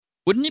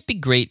Wouldn't it be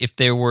great if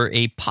there were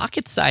a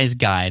pocket-sized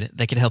guide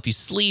that could help you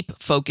sleep,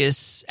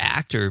 focus,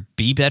 act, or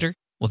be better?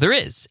 Well, there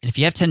is. And if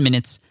you have 10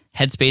 minutes,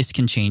 Headspace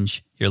can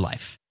change your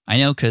life. I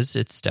know, because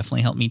it's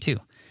definitely helped me too.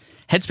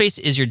 Headspace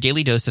is your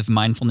daily dose of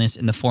mindfulness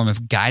in the form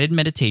of guided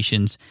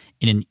meditations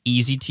in an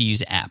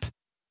easy-to-use app.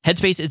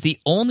 Headspace is the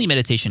only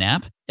meditation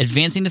app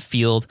advancing the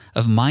field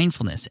of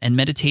mindfulness and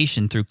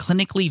meditation through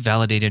clinically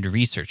validated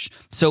research.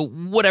 So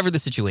whatever the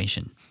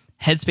situation,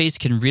 Headspace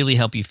can really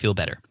help you feel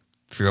better.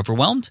 If you're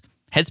overwhelmed,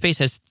 Headspace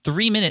has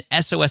 3-minute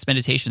SOS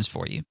meditations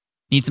for you.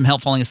 Need some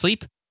help falling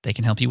asleep? They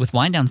can help you with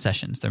wind-down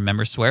sessions their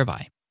members swear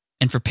by.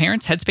 And for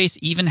parents, Headspace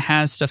even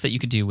has stuff that you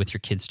could do with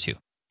your kids too.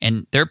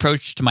 And their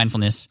approach to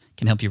mindfulness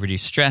can help you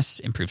reduce stress,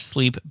 improve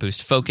sleep,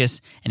 boost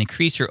focus, and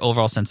increase your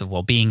overall sense of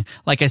well-being.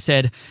 Like I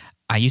said,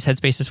 I use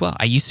Headspace as well.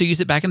 I used to use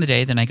it back in the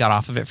day, then I got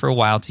off of it for a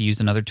while to use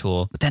another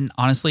tool. But then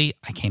honestly,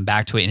 I came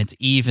back to it and it's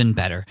even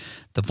better.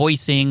 The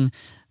voicing,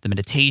 the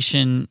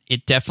meditation,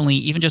 it definitely,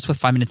 even just with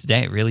 5 minutes a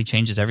day, it really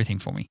changes everything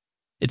for me.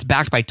 It's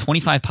backed by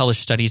 25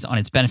 published studies on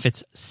its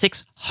benefits,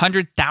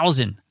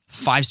 600,000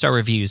 5-star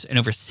reviews, and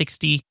over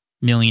 60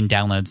 million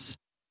downloads.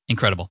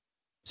 Incredible.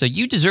 So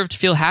you deserve to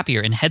feel happier,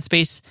 and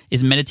Headspace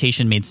is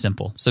meditation made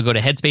simple. So go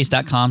to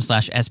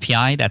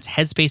headspace.com/SPI. That's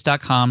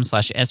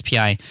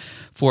headspace.com/SPI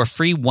for a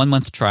free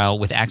 1-month trial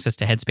with access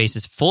to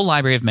Headspace's full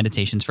library of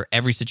meditations for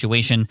every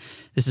situation.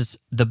 This is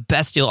the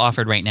best deal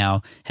offered right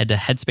now. Head to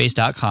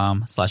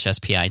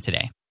headspace.com/SPI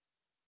today.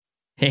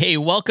 Hey,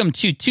 welcome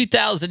to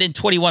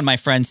 2021, my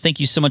friends. Thank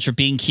you so much for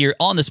being here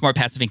on the Smart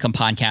Passive Income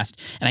Podcast.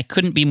 And I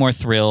couldn't be more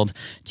thrilled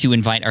to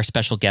invite our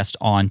special guest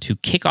on to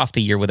kick off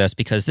the year with us,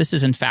 because this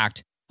is, in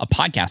fact, a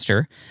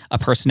podcaster, a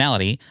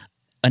personality,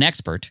 an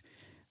expert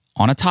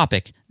on a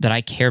topic that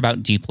I care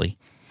about deeply.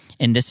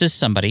 And this is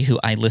somebody who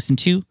I listen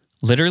to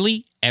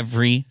literally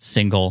every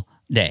single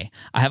day.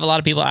 I have a lot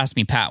of people ask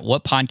me, Pat,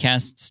 what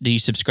podcasts do you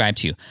subscribe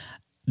to?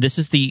 This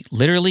is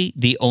literally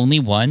the only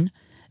one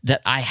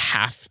that I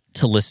have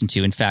to listen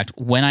to. In fact,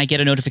 when I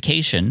get a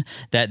notification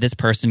that this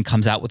person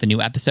comes out with a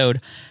new episode,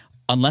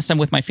 unless I'm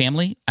with my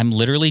family, I'm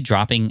literally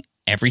dropping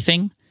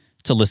everything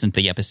to listen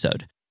to the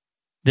episode.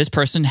 This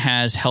person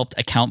has helped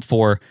account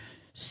for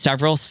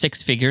several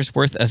 6 figures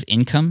worth of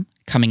income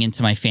coming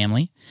into my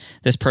family.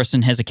 This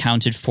person has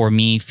accounted for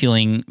me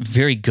feeling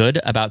very good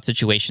about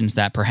situations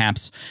that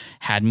perhaps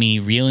had me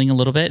reeling a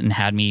little bit and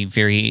had me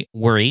very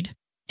worried.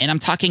 And I'm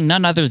talking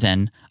none other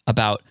than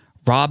about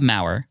Rob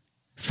Maurer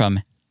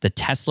from the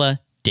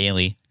Tesla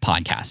Daily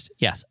Podcast.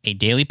 Yes, a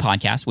daily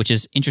podcast, which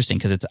is interesting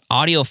because it's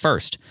audio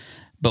first.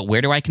 But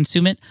where do I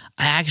consume it?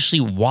 I actually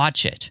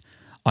watch it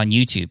on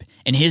YouTube.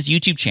 And his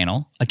YouTube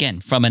channel,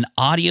 again, from an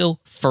audio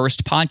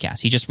first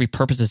podcast, he just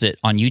repurposes it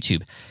on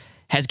YouTube,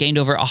 has gained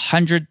over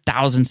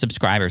 100,000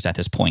 subscribers at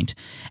this point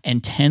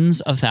and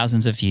tens of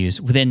thousands of views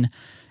within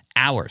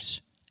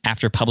hours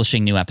after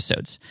publishing new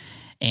episodes.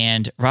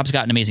 And Rob's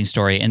got an amazing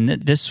story. And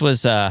this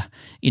was,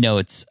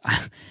 it's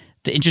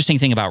the interesting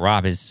thing about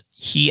Rob is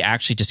he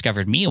actually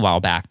discovered me a while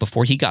back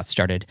before he got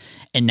started.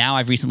 And now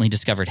I've recently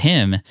discovered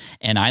him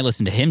and I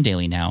listen to him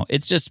daily now.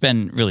 It's just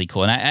been really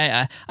cool.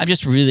 And I'm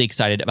just really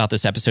excited about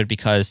this episode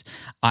because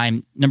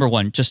I'm, number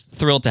one, just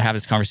thrilled to have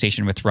this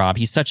conversation with Rob.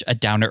 He's such a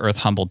down-to-earth,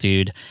 humble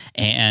dude.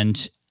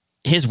 And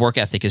his work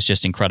ethic is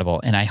just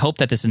incredible. And I hope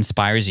that this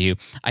inspires you.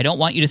 I don't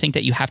want you to think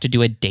that you have to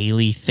do a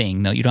daily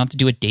thing. No, you don't have to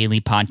do a daily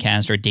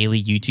podcast or a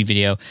daily YouTube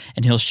video.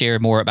 And he'll share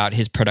more about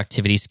his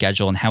productivity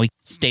schedule and how he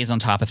stays on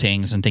top of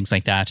things and things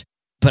like that.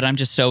 But I'm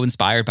just so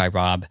inspired by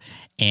Rob.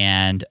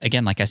 And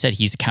again, like I said,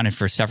 he's accounted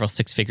for several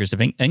 6 figures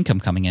of income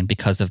coming in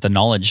because of the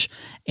knowledge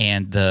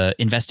and the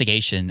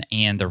investigation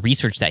and the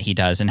research that he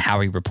does and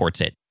how he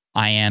reports it.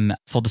 I am,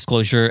 full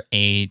disclosure,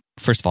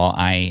 first of all,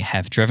 I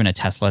have driven a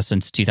Tesla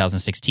since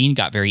 2016,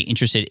 got very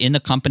interested in the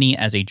company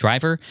as a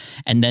driver,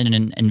 and then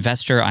an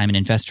investor. I'm an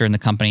investor in the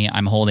company.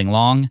 I'm holding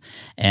long,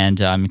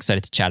 and I'm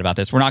excited to chat about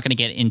this. We're not going to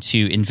get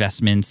into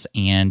investments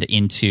and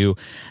into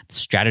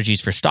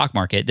strategies for stock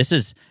market. This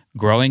is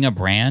growing a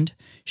brand,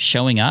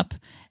 showing up,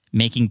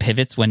 making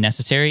pivots when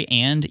necessary,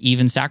 and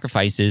even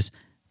sacrifices.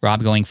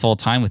 Rob going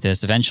full-time with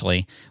this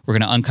eventually. We're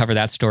going to uncover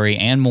that story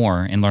and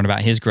more and learn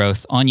about his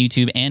growth on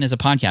YouTube and as a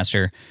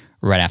podcaster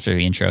right after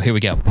the intro. Here we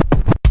go.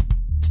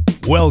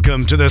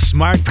 Welcome to the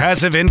Smart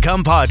Passive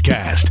Income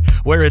Podcast,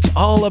 where it's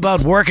all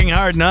about working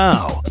hard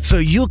now so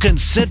you can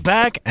sit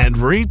back and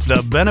reap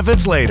the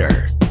benefits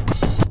later.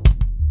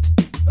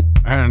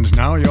 And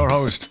now your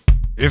host.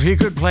 If he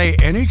could play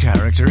any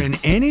character in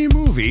any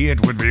movie,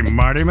 it would be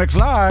Marty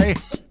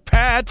McFly,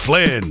 Pat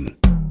Flynn.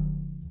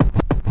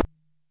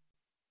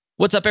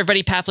 What's up,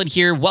 everybody? Pat Flynn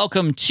here.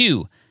 Welcome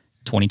to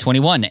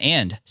 2021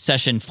 and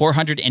session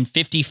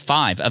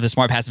 455 of the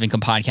Smart Passive Income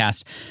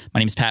Podcast. My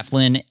name is Pat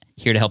Flynn,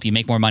 here to help you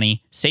make more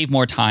money, save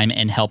more time,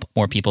 and help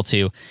more people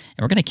too. And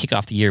we're going to kick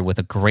off the year with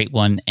a great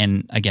one.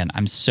 And again,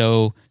 I'm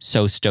so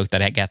stoked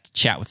that I got to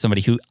chat with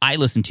somebody who I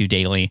listen to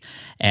daily.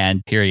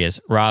 And here he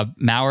is, Rob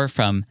Maurer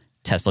from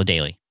Tesla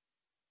Daily.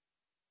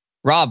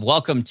 Rob,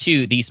 welcome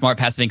to the Smart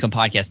Passive Income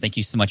Podcast. Thank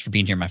you so much for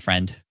being here, my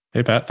friend.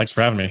 Hey, Pat. Thanks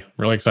for having me.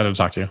 Really excited to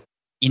talk to you.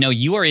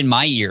 You are in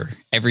my ear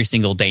every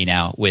single day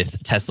now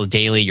with Tesla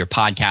Daily, your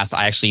podcast.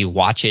 I actually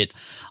watch it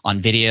on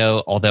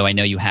video, although I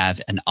know you have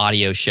an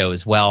audio show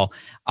as well.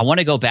 I want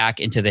to go back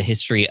into the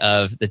history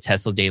of the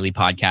Tesla Daily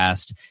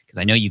podcast because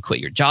I know you quit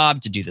your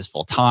job to do this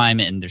full time,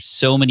 and there's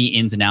so many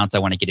ins and outs I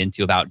want to get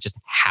into about just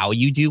how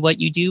you do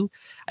what you do.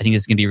 I think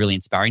this is going to be really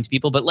inspiring to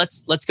people. But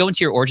let's go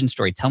into your origin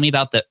story. Tell me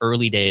about the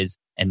early days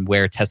and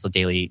where Tesla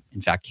Daily,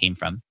 in fact, came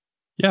from.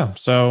 Yeah,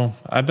 so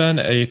I've been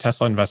a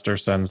Tesla investor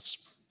since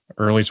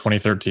early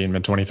 2013,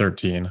 mid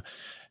 2013.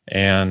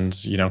 And,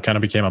 kind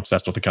of became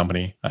obsessed with the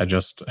company. I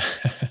just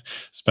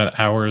spent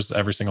hours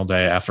every single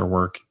day after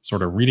work,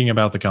 sort of reading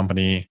about the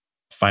company,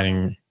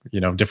 finding,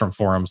 different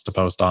forums to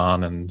post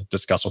on and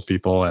discuss with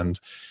people. And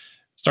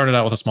started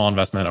out with a small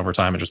investment. Over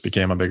time, it just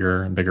became a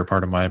bigger and bigger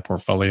part of my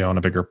portfolio and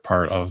a bigger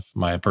part of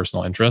my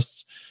personal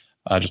interests.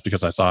 Just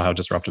because I saw how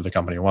disruptive the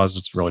company was.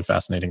 It's really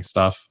fascinating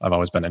stuff. I've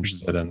always been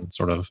interested in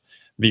sort of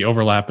the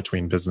overlap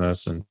between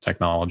business and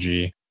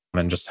technology,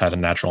 and just had a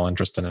natural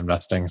interest in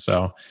investing.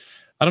 So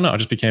I don't know, I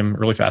just became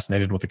really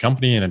fascinated with the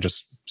company, and it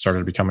just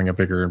started becoming a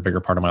bigger and bigger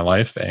part of my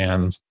life.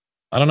 And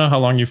I don't know how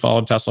long you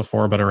followed Tesla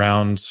for, but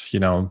around,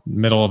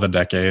 middle of the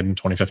decade,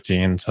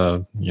 2015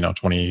 to,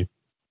 20,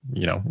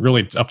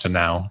 really up to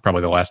now,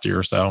 probably the last year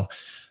or so,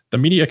 the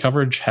media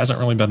coverage hasn't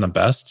really been the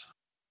best.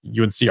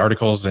 You would see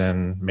articles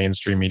in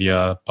mainstream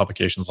media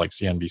publications like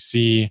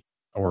CNBC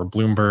or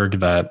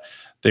Bloomberg that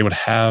they would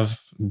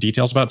have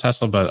details about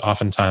Tesla, but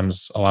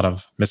oftentimes a lot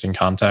of missing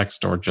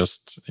context, or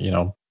just,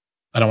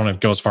 I don't want to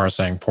go as far as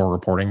saying poor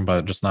reporting,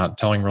 but just not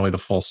telling really the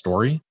full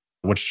story,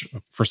 which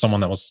for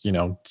someone that was,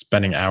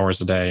 spending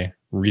hours a day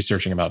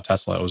researching about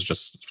Tesla, it was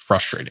just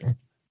frustrating.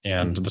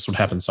 And this would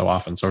happen so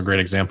often. So a great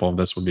example of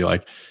this would be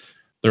like,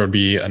 there would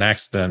be an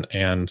accident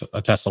and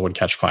a Tesla would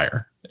catch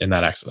fire in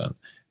that accident.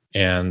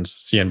 And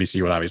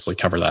CNBC would obviously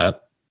cover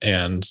that.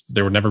 And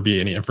there would never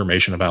be any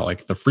information about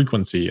like the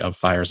frequency of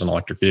fires in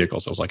electric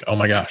vehicles. It was like, oh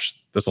my gosh,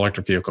 this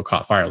electric vehicle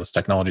caught fire. This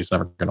technology is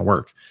never going to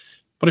work.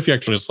 But if you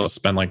actually just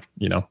spend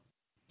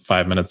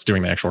 5 minutes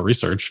doing the actual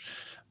research,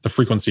 the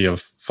frequency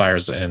of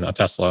fires in a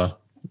Tesla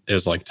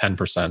is like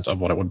 10% of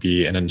what it would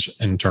be in an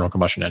internal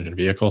combustion engine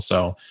vehicle.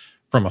 So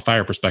from a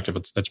fire perspective,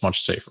 it's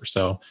much safer.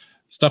 So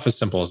stuff as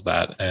simple as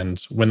that.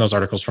 And when those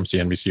articles from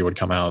CNBC would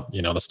come out,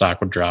 the stock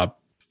would drop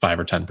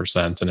 5 or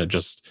 10%. And it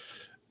just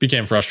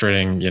became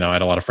frustrating. I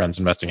had a lot of friends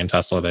investing in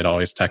Tesla. They'd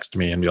always text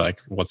me and be like,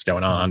 what's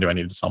going on? Do I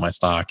need to sell my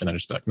stock? And I'd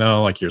just be like,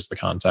 no, here's the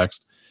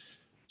context.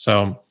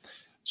 So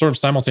sort of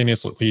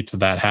simultaneously to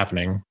that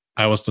happening,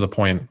 I was to the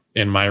point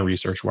in my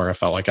research where I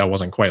felt like I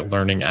wasn't quite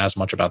learning as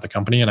much about the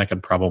company, and I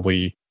could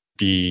probably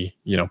be,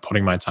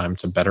 putting my time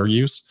to better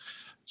use.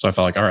 So I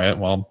felt like, all right,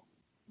 well,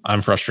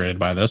 I'm frustrated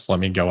by this. Let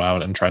me go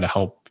out and try to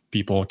help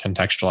people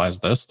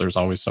contextualize this. There's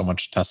always so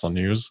much Tesla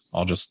news.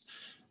 I'll just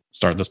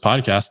start this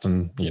podcast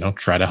and,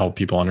 try to help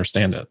people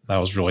understand it. That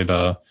was really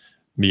the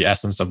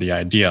essence of the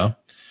idea.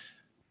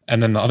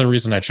 And then the other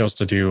reason I chose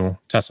to do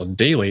Tesla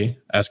Daily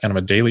as kind of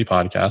a daily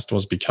podcast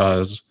was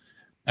because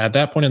at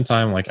that point in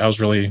time, I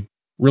was really,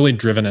 really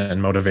driven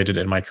and motivated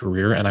in my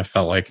career. And I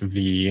felt like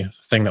the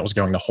thing that was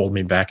going to hold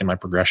me back in my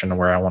progression to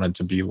where I wanted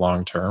to be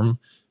long-term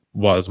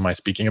was my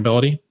speaking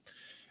ability.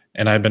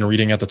 And I've been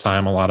reading at the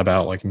time a lot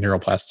about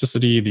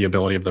neuroplasticity, the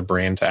ability of the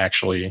brain to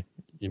actually,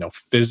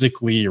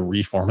 physically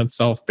reform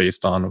itself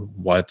based on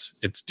what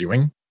it's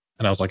doing.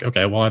 And I was like,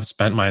 okay, well, I've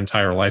spent my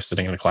entire life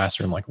sitting in a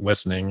classroom,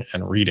 listening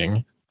and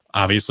reading.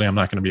 Obviously, I'm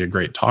not going to be a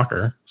great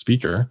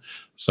speaker.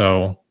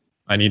 So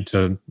I need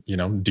to,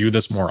 do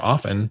this more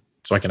often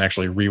so I can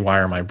actually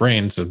rewire my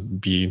brain to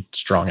be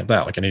strong at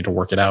that. I need to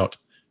work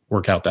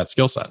out that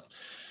skill set.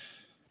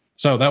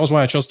 So that was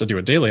why I chose to do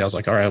it daily. I was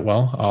like, all right,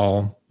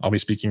 well, I'll be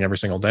speaking every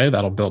single day.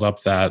 That'll build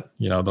up that,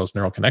 those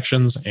neural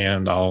connections,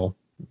 and I'll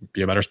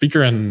be a better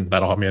speaker, and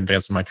that'll help me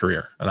advance in my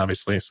career. And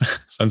obviously,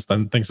 since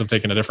then, things have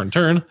taken a different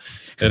turn.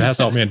 It has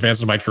helped me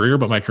advance in my career,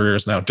 but my career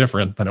is now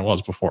different than it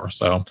was before.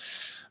 So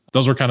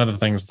those were kind of the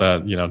things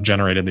that,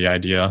 generated the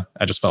idea.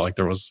 I just felt like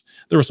there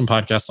were some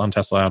podcasts on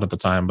Tesla out at the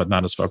time, but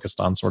not as focused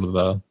on sort of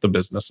the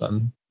business.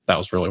 And that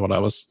was really what I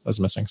was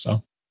missing.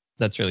 So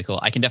that's really cool.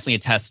 I can definitely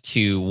attest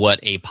to what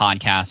a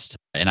podcast,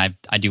 and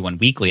I do one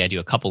weekly, I do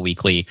a couple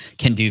weekly,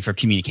 can do for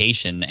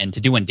communication. And to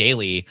do one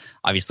daily,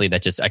 obviously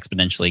that just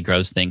exponentially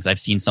grows things. I've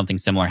seen something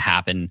similar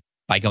happen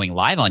by going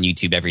live on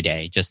YouTube every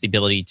day. Just the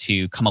ability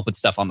to come up with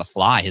stuff on the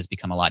fly has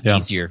become a lot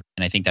easier.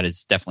 And I think that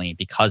is definitely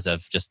because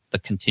of just the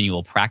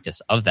continual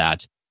practice of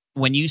that.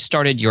 When you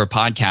started your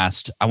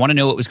podcast, I want to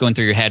know what was going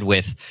through your head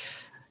with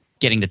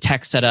getting the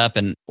tech set up,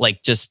 and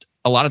just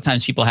a lot of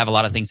times people have a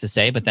lot of things to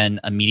say, but then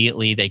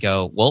immediately they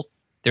go, well,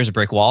 there's a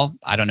brick wall.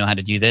 I don't know how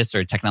to do this,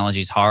 or technology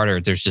is hard, or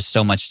there's just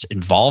so much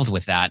involved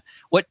with that.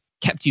 What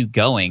kept you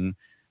going?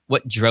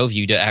 What drove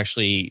you to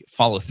actually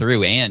follow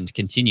through and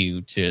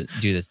continue to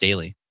do this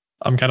daily?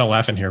 I'm kind of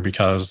laughing here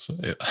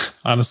because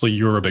honestly,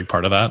 you were a big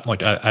part of that.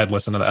 I'd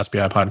listened to the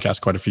SPI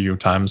podcast quite a few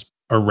times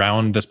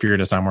around this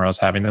period of time where I was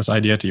having this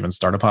idea to even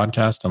start a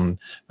podcast. And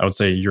I would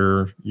say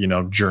your,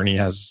 journey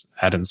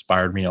had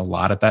inspired me a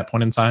lot at that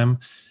point in time.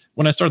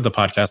 when I started the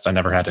podcast, I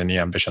never had any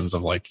ambitions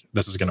of like,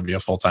 this is going to be a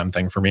full-time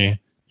thing for me.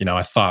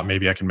 I thought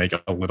maybe I could make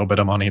a little bit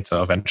of money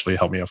to eventually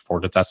help me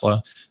afford a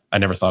Tesla. I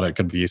never thought it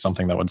could be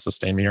something that would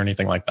sustain me or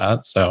anything like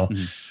that. So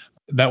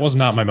that was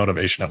not my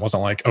motivation. It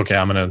wasn't like, okay,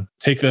 I'm going to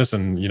take this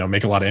and,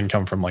 make a lot of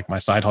income from like my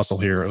side hustle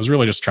here. It was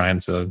really just trying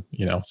to,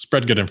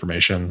 spread good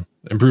information,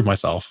 improve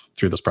myself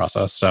through this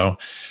process. So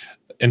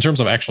in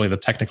terms of actually the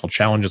technical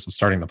challenges of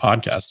starting the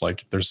podcast,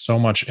 like there's so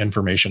much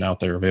information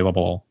out there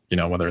available,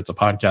 whether it's a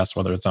podcast,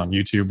 whether it's on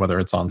YouTube, whether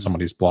it's on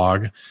somebody's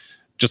blog,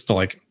 just to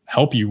like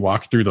help you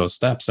walk through those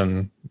steps.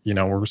 And,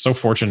 we're so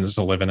fortunate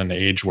to live in an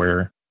age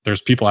where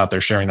there's people out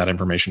there sharing that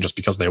information just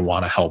because they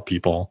want to help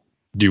people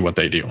do what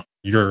they do.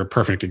 You're a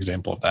perfect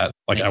example of that.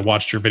 Like I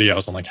watched your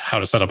videos on like how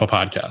to set up a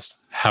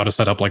podcast, how to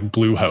set up like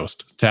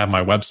Bluehost to have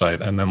my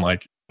website, and then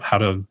like how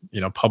to,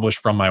 publish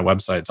from my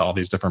website to all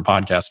these different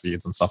podcast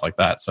feeds and stuff like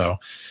that. So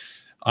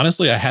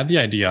honestly, I had the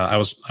idea. I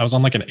was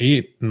on like an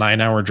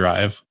 8-9 hour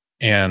drive,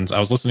 and I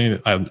was listening.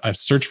 I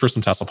searched for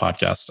some Tesla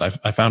podcasts.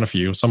 I found a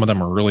few. Some of them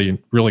were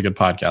really, really good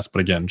podcasts,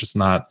 but again, just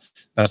not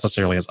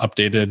necessarily as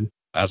updated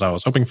as I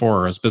was hoping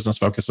for, or as business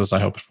focused as I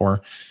hoped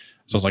for.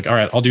 So I was like, all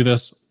right, I'll do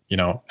this.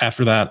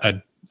 After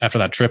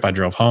that trip, I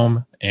drove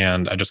home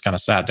and I just kind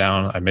of sat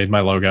down. I made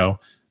my logo.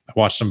 I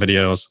watched some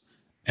videos,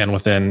 and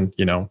within,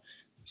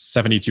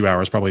 72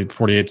 hours, probably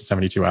 48 to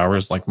 72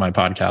 hours, like my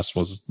podcast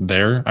was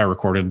there. I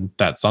recorded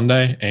that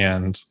Sunday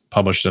and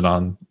published it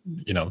on,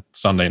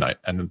 Sunday night.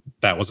 And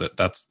that was it.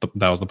 That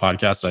was the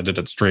podcast. I did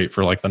it straight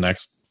for like the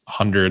next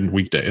 100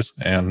 weekdays.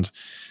 And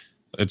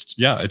it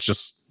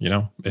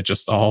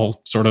just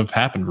all sort of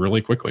happened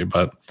really quickly.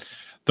 But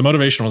the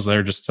motivation was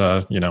there just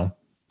to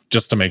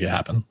make it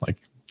happen. Like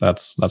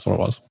that's what it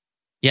was.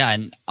 Yeah.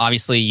 And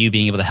obviously you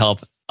being able to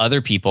help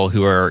other people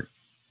who are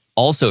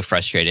also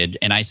frustrated.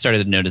 And I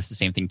started to notice the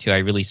same thing too. I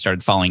really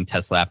started following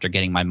Tesla after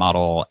getting my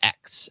Model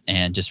X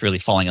and just really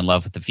falling in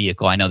love with the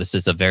vehicle. I know this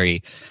is a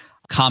very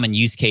common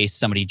use case.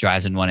 Somebody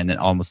drives in one and then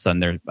all of a sudden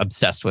they're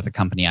obsessed with a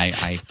company.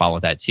 I follow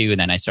that too. And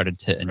then I started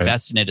to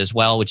invest in it as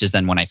well, which is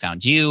then when I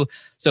found you.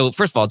 So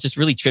first of all, just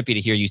really trippy to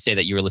hear you say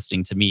that you were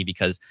listening to me,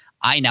 because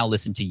I now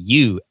listen to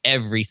you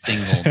every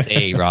single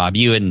day, Rob.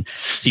 You and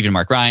Stephen and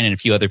Mark Ryan and a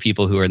few other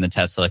people who are in the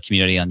Tesla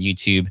community on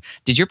YouTube.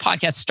 Did your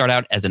podcast start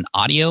out as an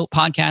audio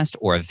podcast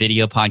or a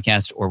video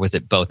podcast, or was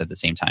it both at the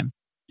same time?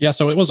 Yeah,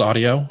 so it was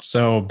audio.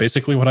 So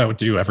basically what I would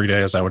do every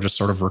day is I would just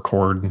sort of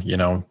record,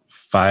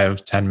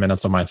 5-10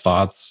 minutes of my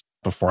thoughts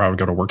before I would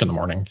go to work in the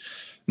morning.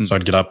 So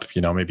I'd get up,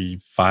 maybe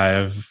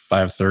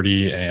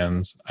 5:30,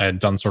 and I had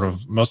done sort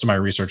of most of my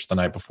research the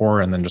night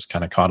before, and then just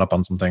kind of caught up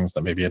on some things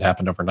that maybe had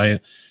happened overnight.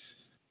 And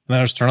then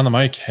I just turn on the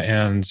mic,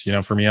 and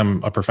for me,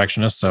 I'm a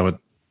perfectionist, so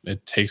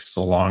it takes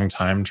a long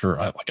time to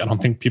I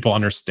don't think people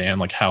understand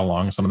like how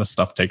long some of this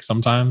stuff takes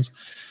sometimes.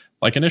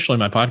 Like initially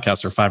my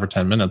podcasts are 5 or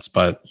 10 minutes,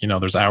 but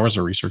there's hours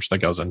of research that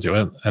goes into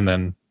it. And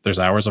then there's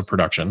hours of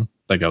production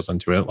that goes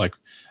into it. Like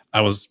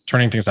I was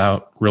turning things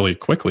out really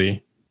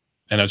quickly,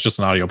 and it's just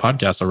an audio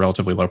podcast, so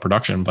relatively low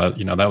production, but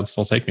that would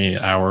still take me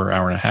an hour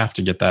and a half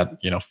to get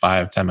that,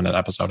 5-10 minute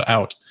episode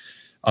out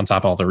on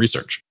top of all the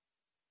research.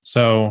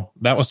 So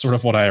that was sort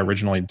of what I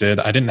originally did.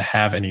 I didn't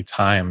have any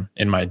time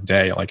in my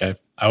day. Like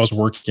I was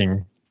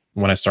working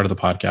when I started the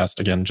podcast,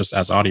 again, just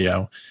as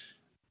audio.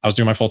 I was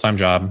doing my full-time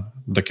job.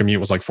 The commute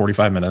was like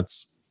 45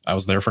 minutes. I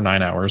was there for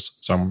 9 hours.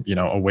 So I'm,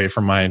 away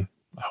from my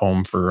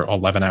home for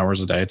 11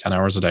 hours a day, 10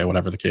 hours a day,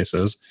 whatever the case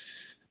is.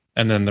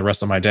 And then the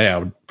rest of my day, I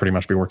would pretty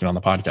much be working on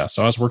the podcast.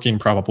 So I was working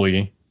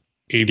probably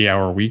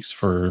 80-hour weeks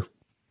for,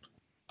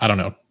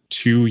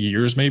 2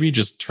 years, maybe,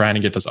 just trying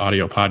to get this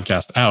audio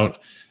podcast out.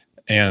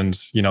 And,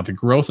 the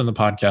growth in the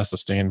podcast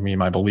sustained me.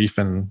 My belief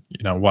in,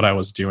 what I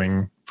was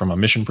doing from a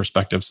mission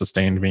perspective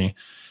sustained me.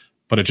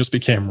 But it just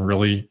became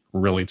really,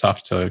 really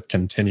tough to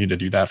continue to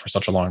do that for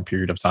such a long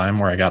period of time,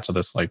 where I got to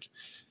this like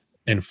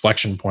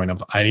inflection point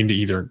of I need to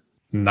either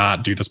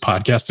not do this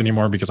podcast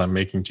anymore because I'm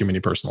making too many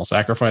personal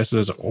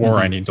sacrifices, or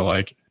I need to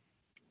like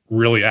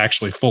really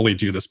actually fully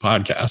do this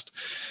podcast.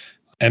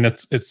 And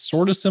it's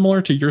sort of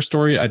similar to your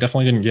story. I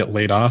definitely didn't get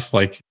laid off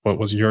like what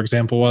was your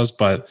example was,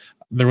 but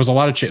there was a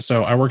lot of change.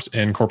 So I worked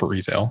in corporate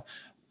retail.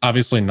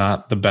 Obviously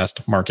not the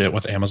best market,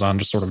 with Amazon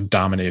just sort of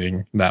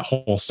dominating that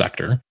whole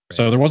sector.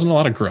 So there wasn't a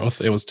lot of growth.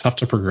 It was tough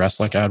to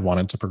progress like I had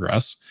wanted to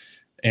progress.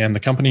 And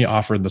the company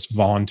offered this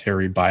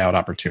voluntary buyout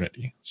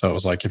opportunity. So it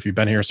was like, if you've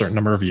been here a certain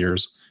number of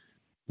years,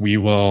 we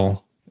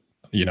will,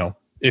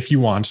 if you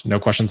want, no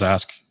questions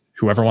asked,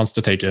 whoever wants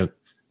to take it,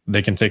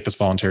 they can take this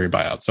voluntary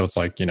buyout. So it's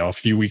like, a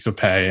few weeks of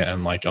pay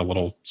and like a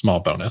little small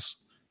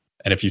bonus.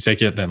 And if you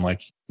take it, then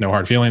like no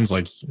hard feelings,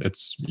 like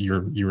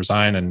you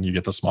resign and you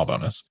get the small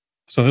bonus.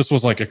 So this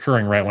was like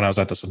occurring right when I was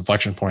at this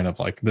inflection point of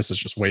like, this is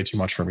just way too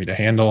much for me to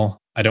handle.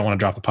 I don't want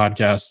to drop the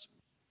podcast.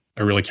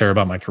 I really care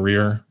about my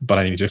career, but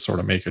I need to sort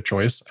of make a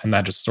choice. And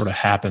that just sort of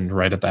happened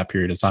right at that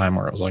period of time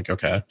where it was like,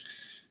 okay,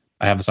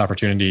 I have this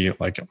opportunity,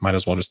 like might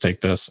as well just take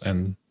this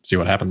and see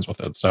what happens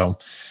with it. So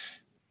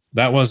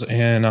that was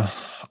in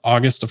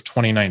August of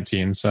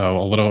 2019.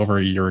 So a little over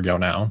a year ago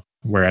now,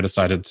 where I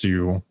decided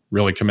to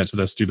really commit to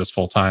this, do this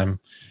full time.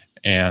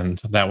 And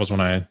that was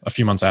a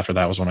few months after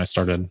that was when I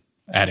started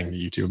adding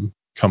the YouTube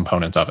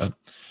component of it.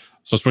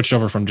 So I switched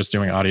over from just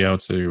doing audio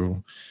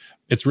to,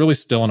 it's really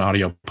still an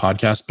audio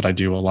podcast, but I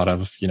do a lot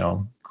of,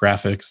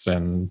 graphics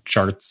and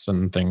charts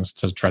and things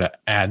to try to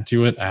add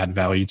to it, add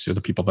value to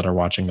the people that are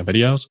watching the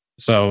videos.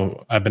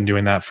 So I've been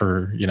doing that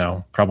for,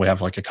 probably have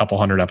like a couple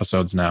hundred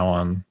episodes now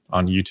on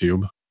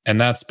YouTube.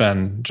 And that's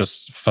been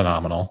just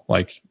phenomenal.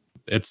 Like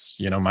it's,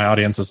 my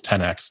audience is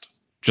 10x'd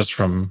just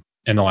from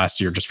in the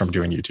last year, just from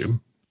doing YouTube.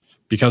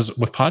 Because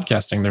with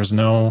podcasting, there's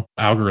no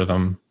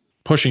algorithm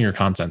pushing your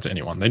content to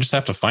anyone. They just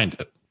have to find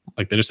it.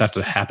 Like they just have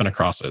to happen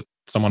across it.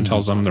 Someone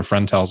tells them, their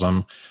friend tells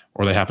them,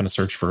 or they happen to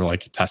search for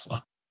like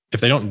Tesla. If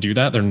they don't do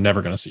that, they're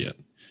never going to see it.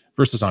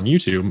 Versus on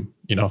YouTube,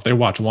 if they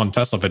watch one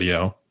Tesla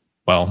video,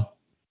 well,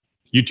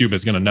 YouTube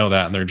is going to know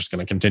that and they're just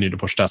going to continue to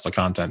push Tesla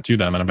content to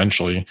them. And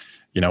eventually,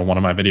 one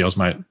of my videos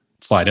might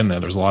slide in there.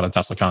 There's a lot of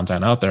Tesla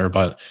content out there,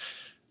 but,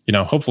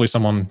 hopefully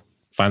someone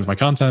finds my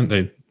content.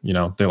 They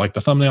like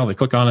the thumbnail, they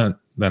click on it,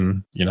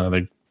 then,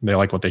 they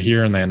like what they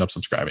hear and they end up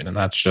subscribing. And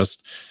that's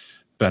just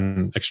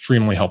been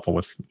extremely helpful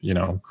with,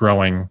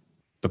 growing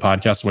the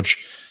podcast,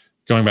 which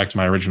going back to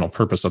my original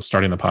purpose of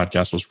starting the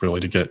podcast was really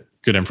to get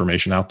good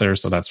information out there.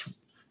 So that's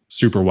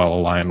super well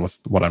aligned with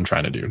what I'm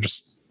trying to do.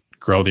 Just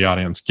grow the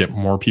audience, get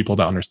more people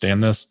to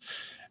understand this.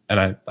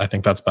 And I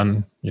think that's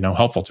been,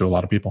 helpful to a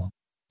lot of people.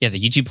 Yeah, the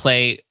YouTube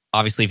play,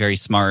 obviously very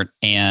smart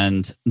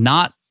and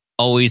not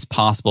always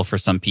possible for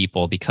some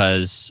people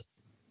because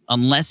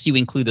unless you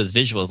include those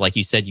visuals, like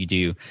you said you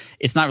do,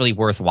 it's not really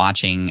worth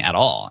watching at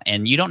all.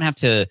 And you don't have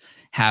to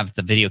have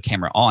the video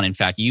camera on. In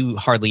fact, you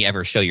hardly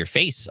ever show your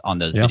face on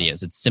those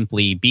videos. It's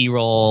simply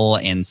B-roll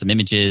and some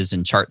images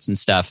and charts and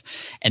stuff.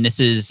 And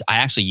I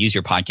actually use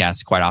your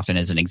podcast quite often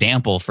as an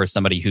example for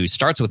somebody who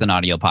starts with an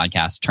audio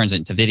podcast, turns it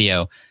into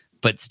video,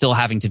 but still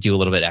having to do a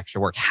little bit extra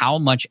work. How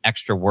much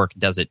extra work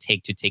does it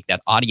take to take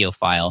that audio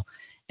file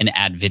and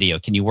add video?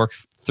 Can you work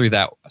through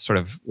that sort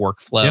of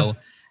workflow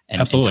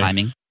and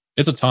timing?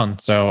 It's a ton.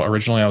 So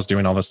originally I was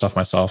doing all this stuff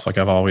myself. Like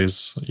I've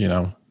always,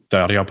 the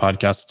audio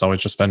podcast, it's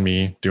always just been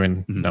me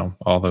doing,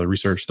 all the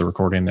research, the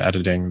recording, the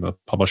editing, the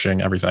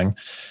publishing, everything.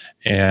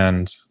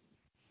 And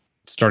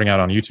starting out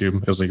on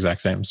YouTube, it was the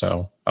exact same.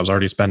 So I was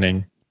already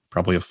spending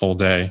probably a full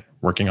day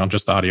working on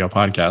just the audio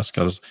podcast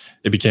because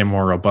it became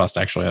more robust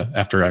actually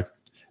after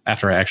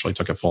I actually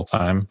took it full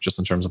time, just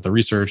in terms of the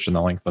research and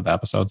the length of the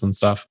episodes and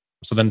stuff.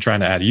 So then trying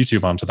to add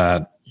YouTube onto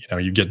that,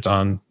 you get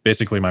done.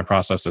 Basically my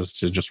process is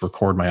to just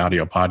record my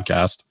audio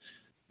podcast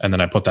and then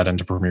I put that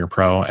into Premiere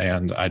Pro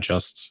and I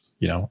just,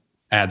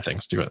 add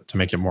things to it to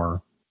make it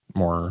more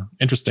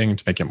interesting,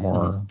 to make it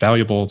more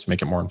valuable, to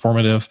make it more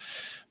informative,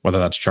 whether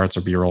that's charts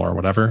or B-roll or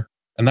whatever.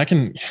 And that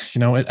can,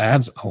 it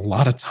adds a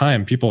lot of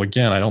time. People,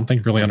 again, I don't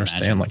think really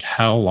understand like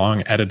how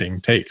long editing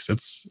takes.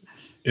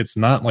 It's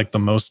not like the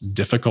most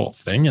difficult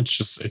thing. It's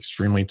just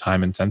extremely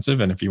time intensive.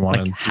 And if you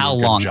want to how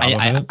long,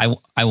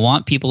 I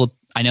want people.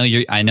 I know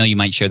you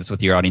might share this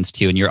with your audience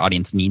too, and your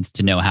audience needs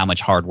to know how much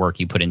hard work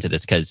you put into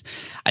this because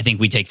I think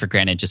we take for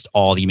granted just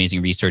all the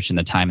amazing research and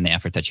the time and the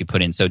effort that you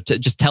put in. So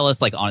just tell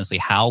us, like honestly,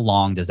 how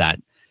long does that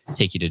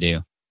take you to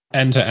do?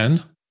 End to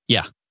end?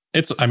 Yeah.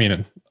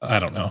 I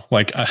don't know.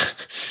 Like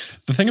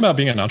the thing about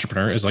being an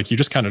entrepreneur is like you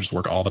just kind of just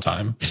work all the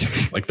time.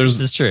 Like this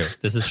is true.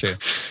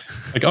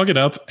 Like I'll get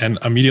up and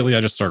immediately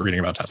I just start reading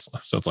about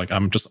Tesla. So it's like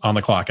I'm just on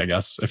the clock, I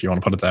guess, if you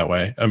want to put it that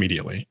way,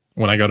 immediately.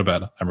 When I go to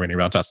bed, I'm reading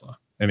about Tesla.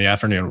 In the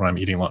afternoon when I'm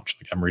eating lunch,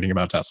 like I'm reading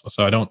about Tesla.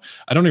 So I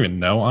don't even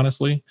know,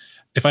 honestly.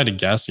 If I had to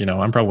guess,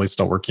 I'm probably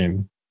still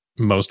working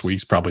most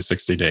weeks, probably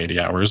 60 to 80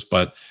 hours,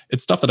 but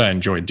it's stuff that I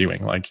enjoy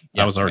doing. Like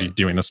I was already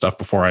doing this stuff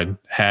before I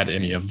had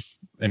any of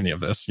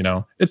this,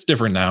 it's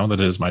different now that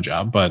it is my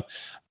job, but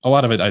a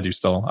lot of it I do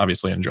still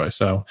obviously enjoy.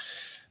 So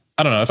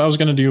I don't know if I was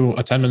going to do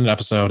a 10-minute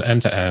episode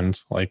end to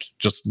end, like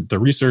just the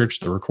research,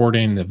 the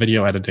recording, the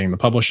video editing, the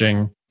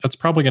publishing, that's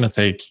probably going to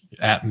take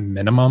at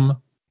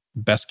minimum,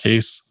 best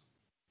case,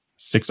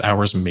 6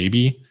 hours,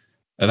 maybe.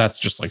 And that's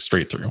just like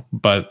straight through.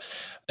 But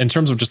in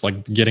terms of just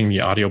like getting the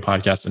audio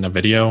podcast in a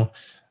video,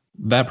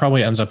 that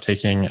probably ends up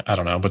taking, I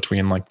don't know,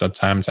 between like the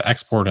time to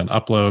export and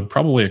upload,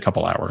 probably a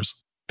couple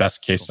hours.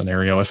 Best case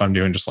scenario, if I'm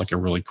doing just like a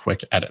really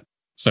quick edit.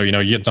 So, you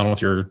get done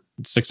with your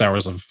 6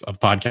 hours of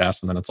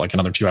podcast and then it's like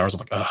another 2 hours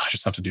of like, I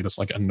just have to do this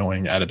like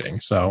annoying editing.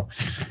 So,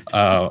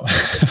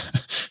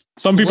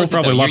 some people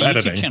probably love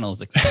editing. Your YouTube channel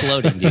is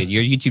exploding, dude.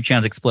 Your YouTube channel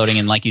is exploding.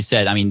 And like you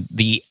said,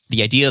 the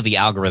idea of the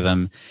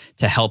algorithm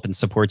to help and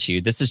support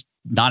you, this is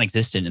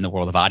non-existent in the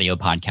world of audio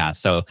podcasts.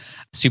 So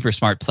super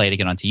smart play to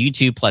get onto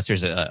YouTube. Plus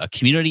there's a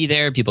community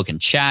there. People can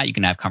chat. You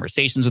can have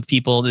conversations with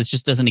people. This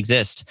just doesn't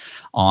exist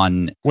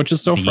on... Which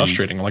is so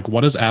frustrating. Like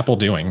what is Apple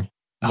doing?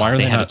 Why are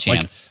they not a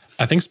chance?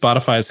 Like, I think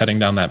Spotify is heading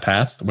down that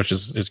path, which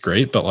is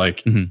great. But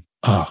like,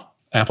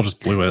 Apple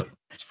just blew it.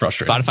 It's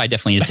frustrating. Spotify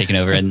definitely is taking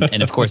over.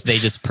 And of course, they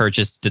just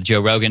purchased the Joe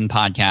Rogan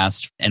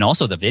podcast and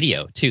also the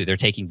video too. They're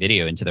taking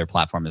video into their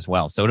platform as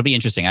well. So it'll be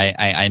interesting.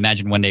 I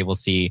imagine one day we'll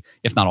see,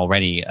 if not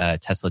already,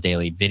 Tesla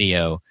Daily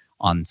video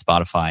on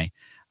Spotify.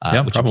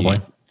 Which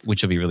probably.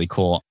 which will be really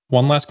cool.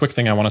 One last quick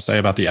thing I want to say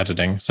about the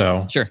editing.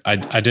 So sure. I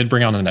did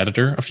bring on an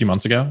editor a few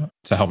months ago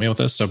to help me with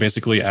this. So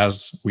basically,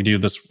 as we do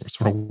this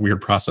sort of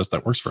weird process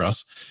that works for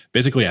us,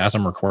 basically as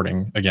I'm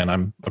recording, again,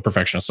 I'm a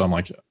perfectionist, so I'm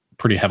like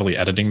pretty heavily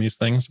editing these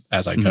things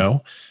as I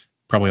go.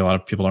 Probably a lot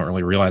of people don't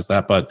really realize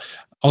that, but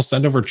I'll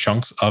send over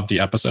chunks of the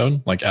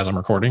episode, like as I'm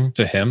recording,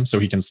 to him so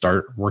he can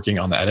start working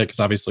on the edit. Because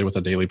obviously with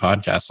a daily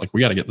podcast, like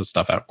we got to get this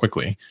stuff out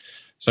quickly.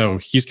 So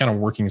he's kind of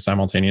working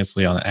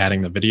simultaneously on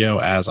adding the video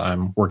as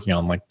I'm working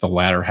on like the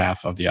latter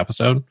half of the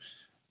episode.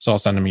 So I'll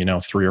send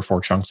him, 3 or 4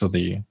 chunks of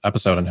the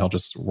episode and he'll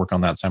just work on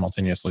that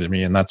simultaneously to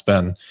me. And that's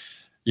been,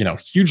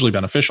 hugely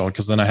beneficial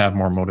because then I have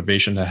more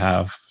motivation to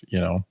have,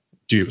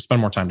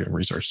 spend more time doing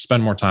research,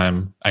 spend more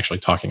time actually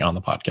talking on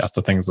the podcast,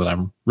 the things that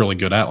I'm really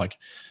good at. Like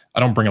I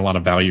don't bring a lot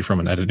of value from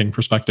an editing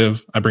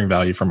perspective. I bring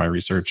value from my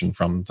research and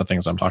from the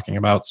things I'm talking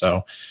about.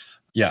 So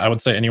yeah, I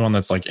would say anyone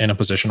that's like in a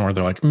position where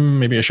they're like,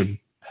 maybe I should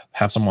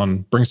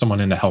bring someone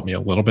in to help me a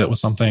little bit with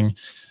something,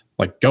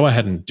 like go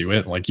ahead and do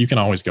it. Like you can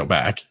always go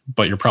back,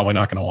 but you're probably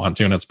not going to want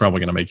to, and it's probably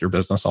going to make your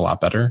business a lot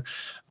better.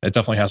 It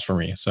definitely has for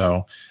me.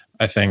 So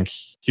I think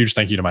huge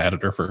thank you to my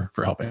editor for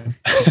helping.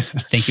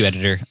 Thank you,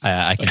 editor.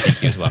 I can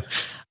thank you as well.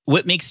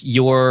 What makes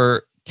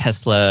your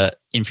Tesla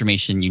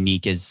information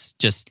unique is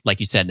just like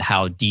you said,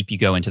 how deep you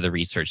go into the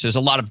research. There's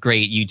a lot of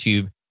great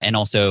YouTube and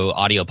also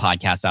audio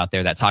podcasts out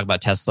there that talk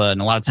about Tesla.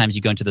 And a lot of times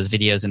you go into those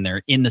videos and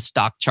they're in the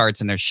stock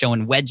charts and they're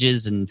showing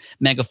wedges and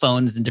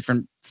megaphones and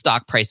different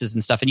stock prices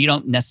and stuff. And you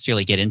don't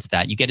necessarily get into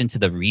that. You get into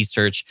the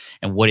research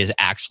and what is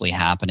actually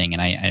happening.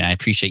 And I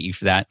appreciate you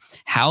for that.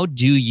 How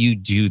do you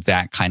do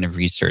that kind of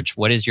research?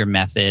 What is your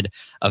method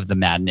of the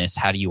madness?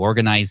 How do you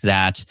organize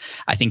that?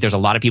 I think there's a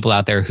lot of people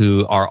out there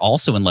who are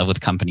also in love with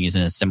companies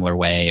in a similar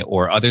way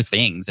or other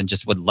things and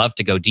just would love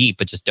to go deep,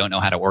 but just don't know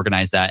how to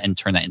organize that and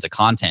turn that into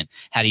content.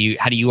 How do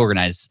you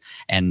organize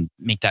and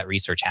make that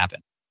research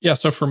happen? Yeah.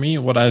 So for me,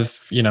 what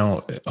I've,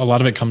 a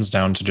lot of it comes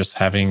down to just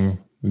having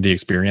the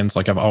experience.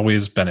 Like I've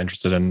always been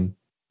interested in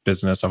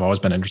business. I've always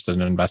been interested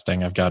in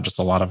investing. I've got just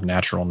a lot of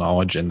natural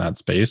knowledge in that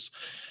space.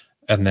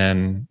 And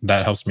then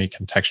that helps me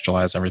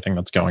contextualize everything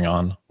that's going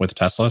on with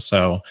Tesla.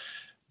 So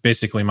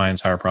basically my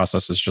entire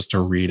process is just to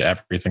read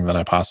everything that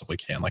I possibly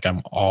can. Like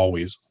I'm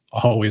always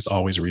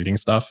reading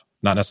stuff,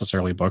 not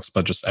necessarily books,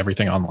 but just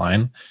everything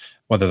online,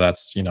 whether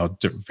that's,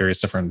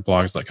 various different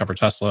blogs that cover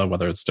Tesla,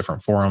 whether it's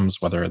different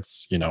forums, whether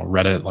it's,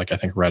 Reddit. Like I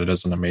think Reddit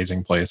is an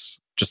amazing place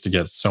just to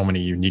get so many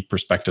unique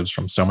perspectives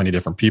from so many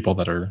different people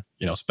that are,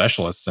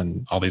 specialists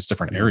in all these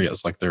different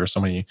areas. Like there are so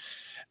many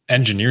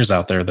engineers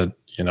out there that,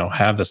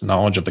 have this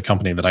knowledge of the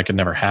company that I could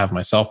never have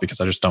myself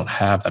because I just don't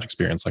have that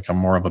experience. Like I'm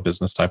more of a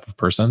business type of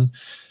person,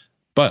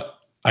 but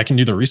I can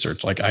do the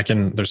research. Like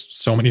there's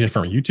so many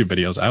different YouTube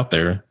videos out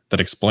there that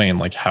explain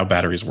like how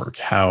batteries work,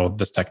 how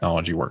this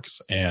technology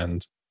works,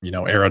 and,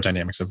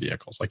 aerodynamics of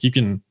vehicles. Like you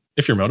can,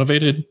 if you're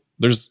motivated,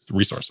 there's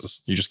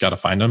resources. You just got to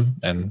find them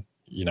and,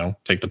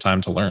 take the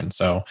time to learn.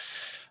 So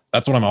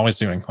that's what I'm always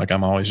doing. Like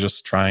I'm always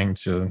just trying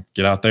to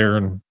get out there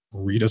and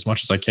read as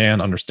much as I can,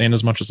 understand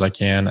as much as I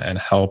can, and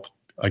help,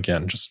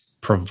 again,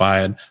 just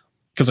provide,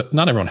 because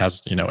not everyone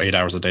has, 8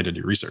 hours a day to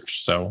do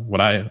research. So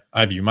what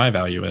I view my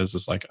value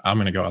is like, I'm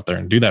going to go out there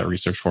and do that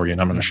research for you.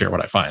 And I'm going to share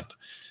what I find.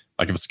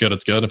 Like if it's good,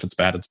 it's good. If it's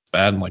bad, it's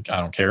bad. And like, I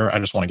don't care. I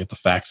just want to get the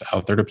facts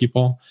out there to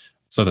people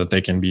so that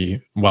they can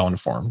be well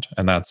informed.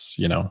 And that's,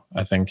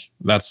 I think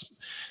that's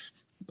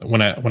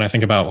when I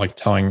think about like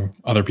telling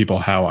other people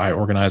how I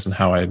organize and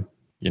how I,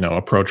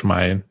 approach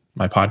my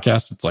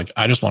podcast, it's like,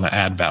 I just want to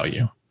add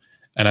value.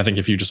 And I think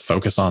if you just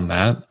focus on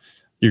that,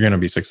 you're going to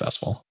be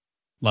successful.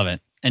 Love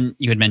it. And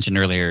you had mentioned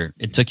earlier,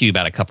 it took you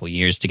about a couple of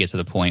years to get to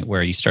the point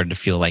where you started to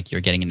feel like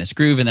you're getting in this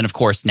groove. And then, of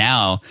course,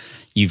 now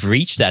you've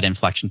reached that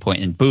inflection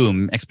point and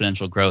boom,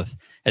 exponential growth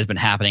has been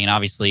happening. And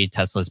obviously,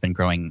 Tesla has been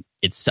growing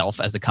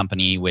itself as a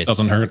company with...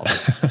 Doesn't hurt.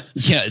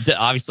 Yeah,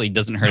 obviously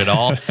doesn't hurt at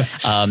all.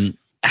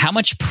 How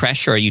much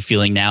pressure are you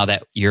feeling now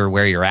that you're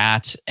where you're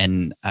at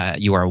and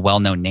you are a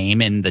well-known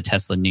name in the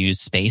Tesla news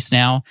space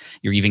now?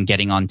 You're even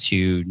getting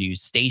onto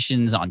news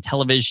stations on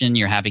television.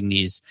 You're having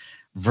these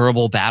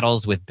verbal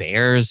battles with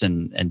bears,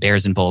 and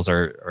bears and bulls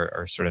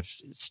are sort of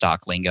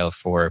stock lingo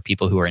for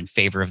people who are in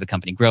favor of the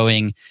company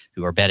growing,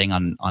 who are betting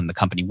on the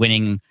company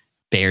winning.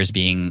 Bears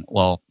being,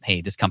 well,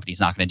 hey, this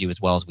company's not going to do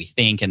as well as we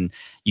think. And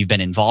you've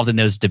been involved in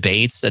those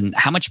debates. And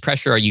how much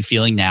pressure are you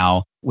feeling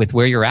now with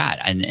where you're at?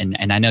 And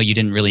I know you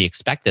didn't really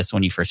expect this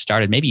when you first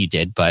started. Maybe you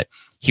did, but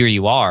here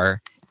you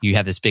are. You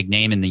have this big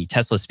name in the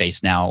Tesla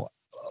space now.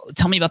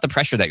 Tell me about the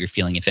pressure that you're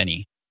feeling, if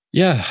any.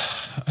 Yeah,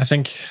 I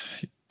think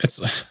it's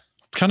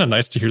kind of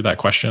nice to hear that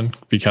question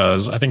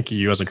because I think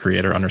you as a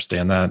creator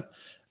understand that.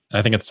 And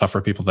I think it's tough for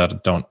people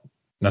that don't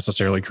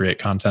necessarily create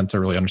content to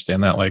really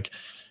understand that. Like,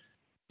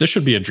 this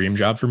should be a dream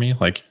job for me.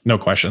 Like, no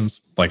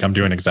questions. Like, I'm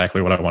doing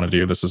exactly what I want to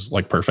do. This is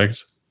like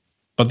perfect.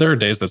 But there are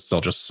days that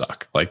still just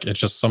suck. Like, it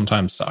just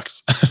sometimes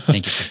sucks.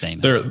 Thank you for saying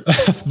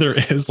that.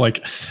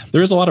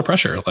 there is a lot of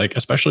pressure, like,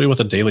 especially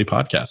with a daily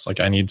podcast. Like,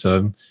 I need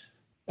to,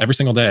 every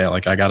single day,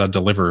 like, I got to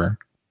deliver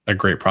a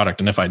great product.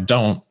 And if I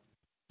don't,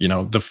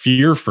 the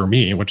fear for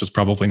me, which is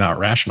probably not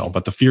rational,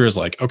 but the fear is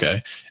like,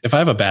 okay, if I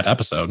have a bad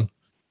episode,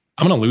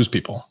 I'm going to lose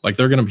people. Like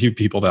there are going to be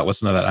people that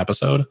listen to that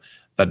episode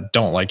that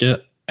don't like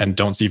it and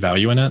don't see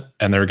value in it.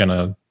 And they're going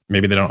to,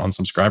 maybe they don't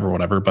unsubscribe or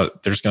whatever,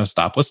 but they're just going to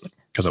stop listening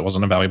because it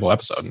wasn't a valuable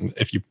episode. And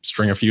if you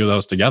string a few of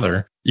those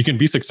together, you can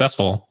be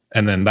successful,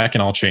 and then that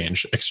can all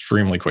change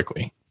extremely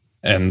quickly.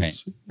 And,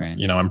 right.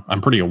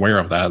 I'm pretty aware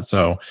of that.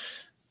 So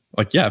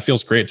like, yeah, it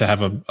feels great to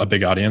have a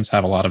big audience,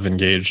 have a lot of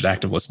engaged,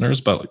 active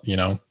listeners, but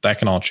that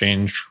can all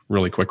change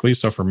really quickly.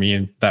 So for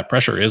me, that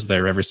pressure is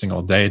there every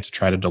single day to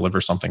try to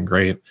deliver something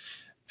great.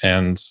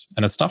 And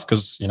it's tough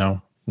because,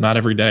 not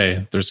every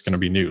day there's going to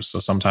be news. So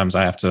sometimes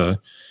I have to,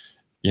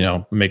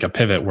 make a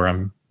pivot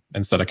where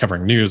instead of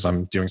covering news,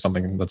 I'm doing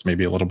something that's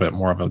maybe a little bit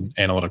more of an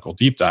analytical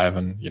deep dive.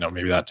 And,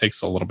 maybe that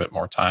takes a little bit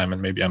more time,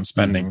 and maybe I'm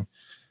spending,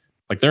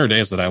 like there are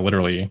days that I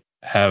literally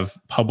have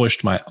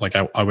published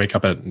I wake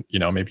up at,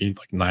 maybe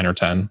like 9 or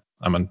 10.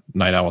 I'm a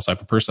night owl type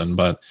of person,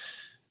 but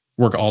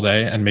work all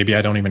day. And maybe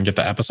I don't even get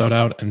the episode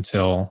out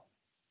until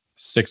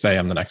 6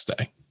 a.m. the next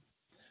day.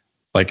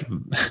 Like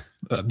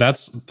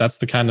that's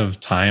the kind of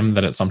time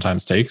that it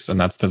sometimes takes. And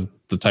that's the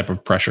type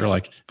of pressure.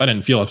 Like if I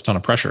didn't feel a ton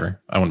of pressure,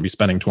 I wouldn't be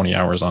spending 20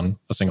 hours on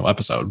a single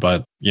episode.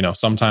 But,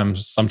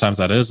 sometimes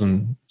that is,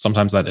 and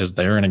sometimes that is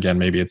there. And again,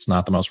 maybe it's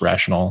not the most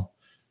rational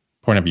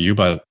point of view,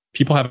 but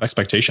people have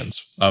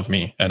expectations of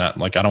me, and I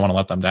don't want to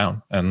let them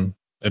down. And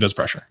it is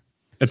pressure.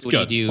 It's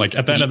good. Like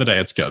at the end of the day,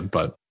 it's good,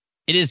 but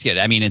it is good.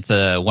 I mean, it's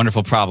a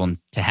wonderful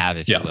problem to have,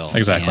 if you will.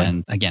 Exactly.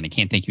 And again, I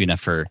can't thank you enough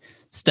for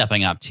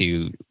stepping up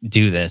to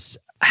do this.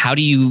 How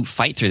do you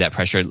fight through that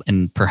pressure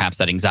and perhaps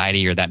that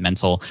anxiety or that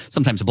mental,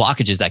 sometimes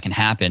blockages that can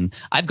happen?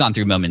 I've gone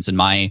through moments in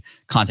my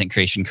content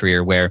creation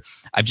career where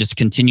I've just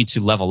continued to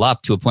level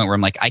up to a point where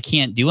I'm like, I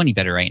can't do any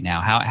better right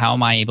now. How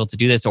am I able to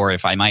do this? Or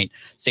if I might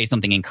say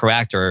something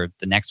incorrect, or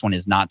the next one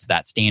is not to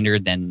that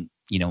standard, then,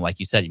 like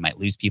you said, you might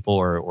lose people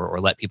or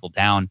let people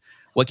down.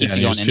 What keeps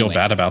you going? Just feel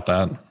bad about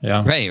that.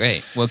 Yeah.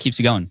 Right. What keeps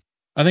you going?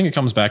 I think it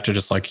comes back to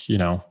just like,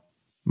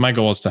 my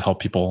goal is to help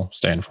people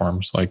stay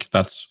informed. Like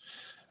that's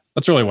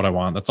really what I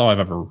want. That's all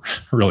I've ever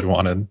really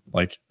wanted.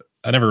 Like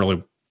I never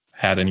really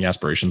had any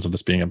aspirations of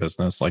this being a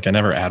business. Like I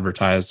never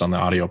advertised on the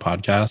audio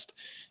podcast,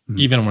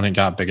 even when it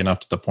got big enough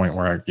to the point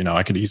where,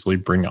 I could easily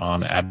bring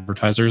on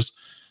advertisers.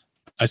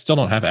 I still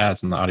don't have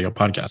ads in the audio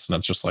podcast. And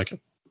it's just like,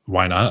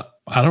 why not?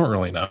 I don't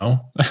really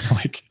know.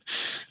 Like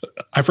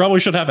I probably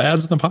should have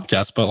ads in the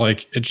podcast, but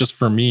like it just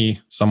for me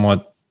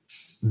somewhat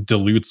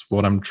dilutes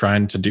what I'm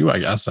trying to do, I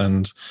guess.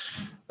 And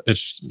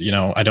it's,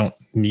 I don't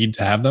need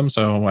to have them,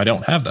 so I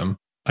don't have them.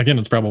 Again,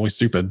 it's probably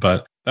stupid,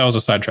 but that was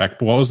a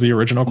sidetrack. What was the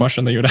original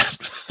question that you had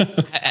asked?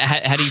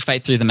 How do you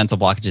fight through the mental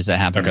blockages that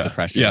happen with the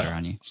pressure that are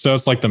on you? So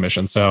it's like the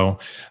mission. So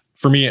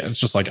for me, it's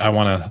just like I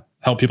want to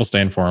help people stay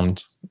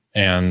informed.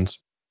 And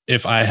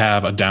if I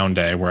have a down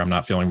day where I'm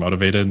not feeling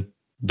motivated,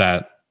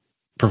 that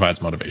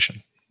provides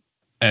motivation.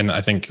 And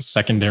I think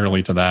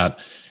secondarily to that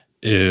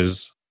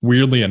is,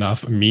 weirdly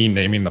enough, me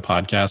naming the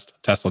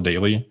podcast Tesla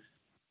Daily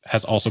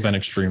has also been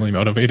extremely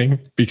motivating,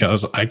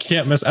 because I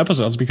can't miss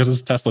episodes because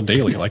it's Tesla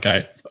Daily. Like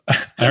I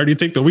already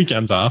take the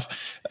weekends off,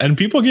 and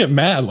people get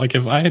mad. Like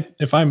if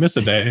I miss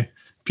a day,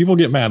 people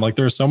get mad. Like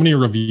there are so many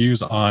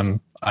reviews on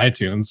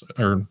iTunes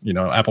or,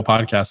 Apple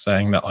Podcasts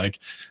saying that like,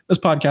 this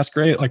podcast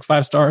great, like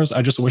 5 stars.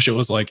 I just wish it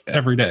was like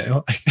every day.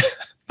 Like,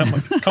 I'm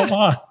like, come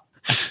on.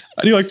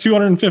 I do like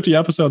 250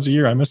 episodes a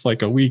year. I miss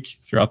like a week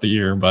throughout the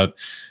year, but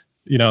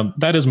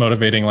that is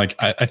motivating. Like,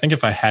 I think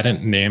if I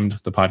hadn't named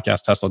the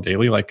podcast Tesla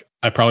Daily, like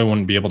I probably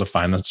wouldn't be able to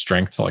find the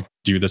strength to like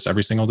do this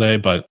every single day.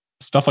 But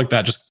stuff like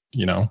that, just,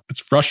 it's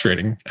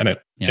frustrating. And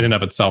in and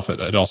of itself,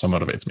 it also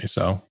motivates me.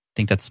 So I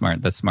think that's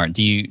smart. That's smart.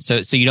 Do you,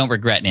 so you don't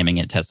regret naming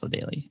it Tesla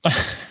Daily?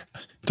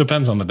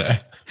 Depends on the day.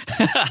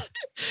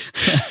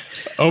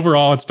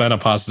 Overall, it's been a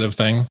positive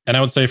thing. And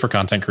I would say for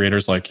content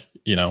creators, like,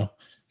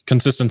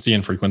 consistency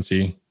and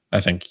frequency.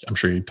 I'm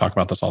sure you talk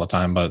about this all the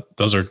time, but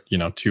those are,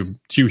 two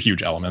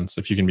huge elements.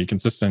 If you can be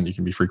consistent, you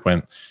can be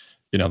frequent.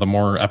 The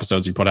more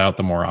episodes you put out,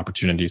 the more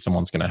opportunity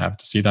someone's going to have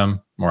to see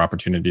them, more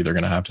opportunity they're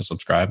going to have to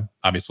subscribe.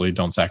 Obviously,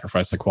 don't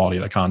sacrifice the quality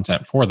of the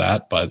content for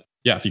that. But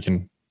yeah, if you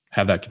can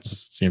have that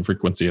consistency and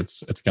frequency,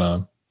 it's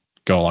going to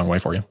go a long way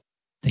for you.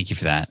 Thank you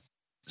for that.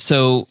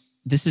 So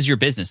this is your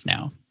business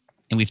now.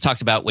 And we've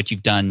talked about what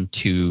you've done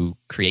to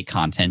create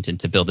content and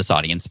to build this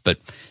audience, but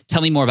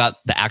tell me more about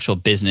the actual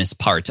business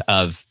part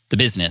of the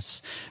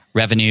business.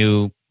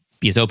 Revenue,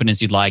 be as open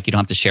as you'd like. You don't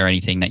have to share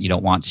anything that you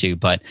don't want to,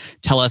 but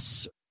tell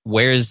us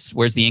where's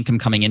the income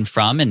coming in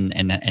from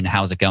and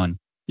how's it going?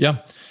 Yeah.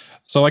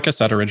 So like I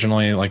said,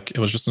 originally, like it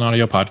was just an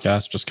audio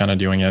podcast, just kind of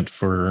doing it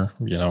for,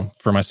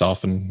 for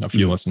myself and a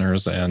few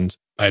listeners. And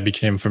I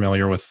became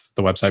familiar with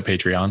the website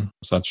Patreon.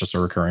 So that's just a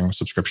recurring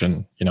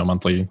subscription,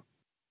 monthly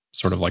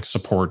sort of like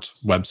support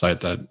website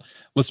that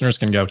listeners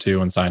can go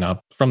to and sign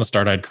up. From the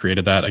start, I'd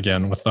created that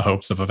again with the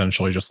hopes of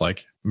eventually just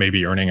like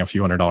maybe earning a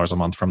few $100s a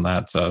month from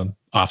that to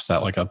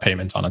offset like a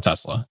payment on a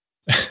Tesla.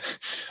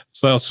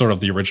 So that was sort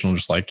of the original,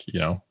 just like,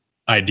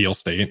 ideal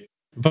state.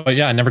 But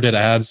yeah, I never did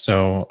ads.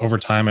 So over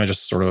time, I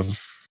just sort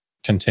of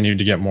continued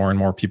to get more and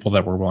more people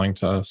that were willing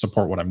to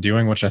support what I'm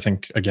doing, which I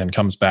think, again,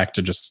 comes back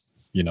to just,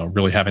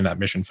 really having that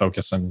mission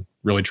focus and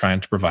really trying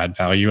to provide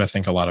value. I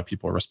think a lot of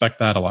people respect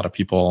that. A lot of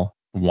people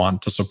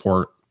want to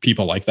support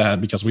people like that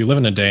because we live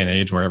in a day and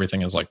age where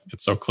everything is like,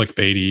 it's so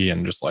clickbaity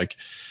and just like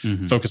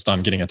focused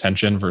on getting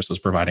attention versus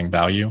providing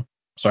value.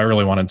 So I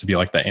really wanted to be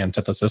like the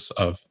antithesis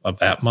of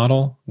that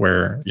model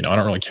where, I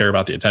don't really care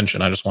about the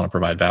attention. I just want to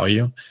provide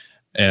value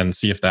and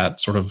see if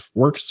that sort of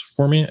works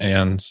for me.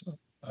 And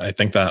I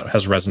think that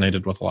has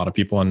resonated with a lot of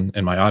people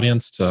in my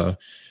audience to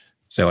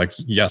say like,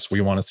 yes, we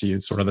want to see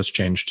sort of this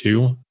change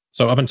too.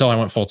 So up until I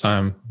went full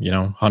time,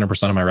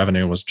 100% of my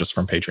revenue was just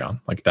from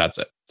Patreon. Like that's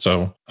it.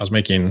 So I was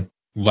making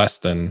less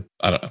than,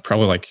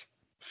 probably like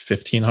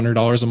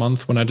 $1,500 a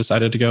month when I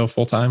decided to go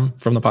full time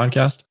from the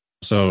podcast.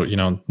 So,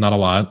 not a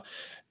lot.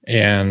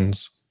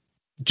 And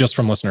just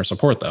from listener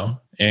support though.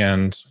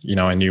 And,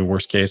 I knew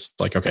worst case,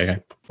 like,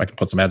 okay, I can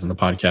put some ads in the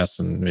podcast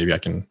and maybe I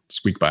can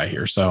squeak by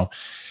here. So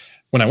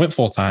when I went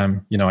full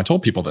time, I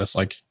told people this,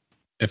 like,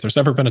 if there's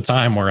ever been a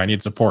time where I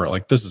need support,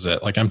 like this is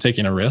it. Like I'm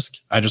taking a risk.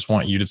 I just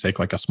want you to take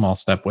like a small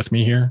step with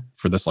me here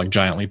for this like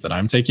giant leap that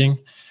I'm taking.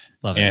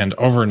 Love it. And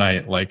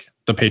overnight, like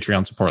the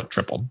Patreon support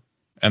tripled.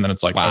 And then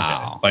it's like,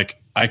 wow. Okay,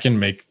 like I can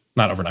make,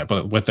 not overnight,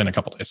 but within a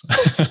couple of days.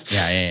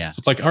 Yeah.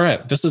 So it's like, all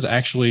right, this is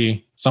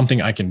actually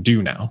something I can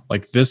do now.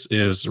 Like this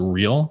is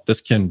real.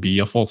 This can be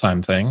a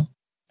full-time thing.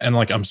 And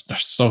like, I'm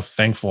so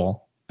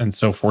thankful and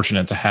so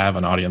fortunate to have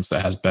an audience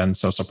that has been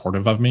so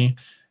supportive of me.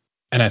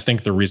 And I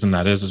think the reason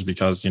that is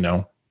because,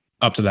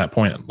 up to that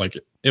point, like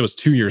it was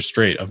 2 years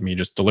straight of me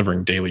just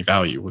delivering daily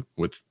value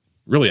with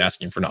really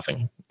asking for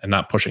nothing and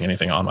not pushing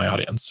anything on my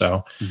audience.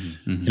 So,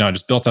 I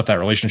just built up that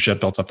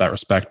relationship, built up that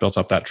respect, built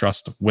up that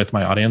trust with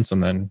my audience.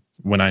 And then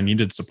when I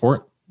needed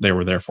support, they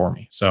were there for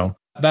me. So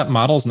that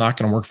model is not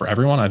going to work for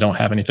everyone. I don't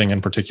have anything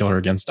in particular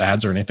against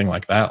ads or anything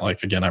like that.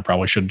 Like, again, I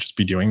probably should just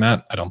be doing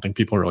that. I don't think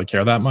people really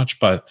care that much,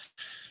 but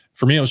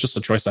for me, it was just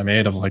a choice I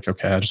made of like,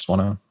 okay, I just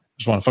want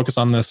to focus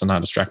on this and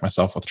not distract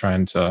myself with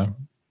trying to,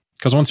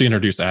 because once you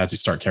introduce ads, you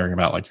start caring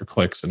about like your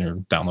clicks and your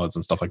downloads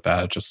and stuff like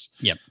that. It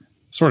just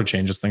sort of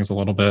changes things a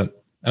little bit.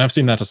 And I've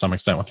seen that to some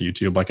extent with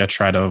YouTube. Like I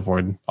try to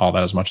avoid all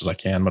that as much as I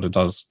can, but it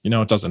does,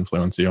 it does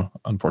influence you,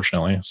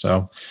 unfortunately.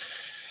 So,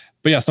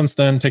 but yeah, since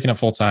then, taking it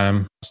full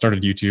time,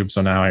 started YouTube.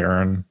 So now I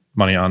earn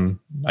money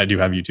I do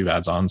have YouTube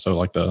ads on. So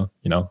like the,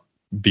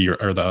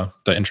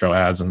 the intro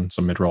ads and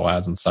some mid-roll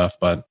ads and stuff.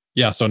 But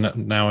yeah, so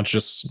now it's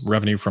just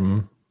revenue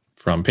from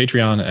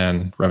Patreon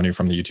and revenue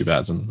from the YouTube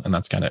ads. And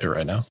that's kind of it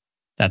right now.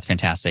 That's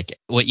fantastic.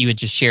 What you had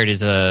just shared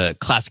is a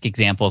classic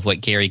example of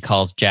what Gary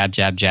calls jab,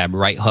 jab, jab,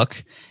 right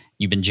hook.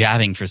 You've been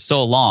jabbing for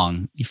so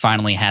long, you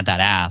finally had that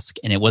ask,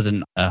 and it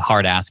wasn't a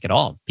hard ask at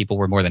all. People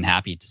were more than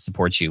happy to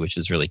support you, which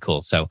was really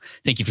cool. So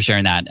thank you for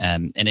sharing that.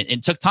 And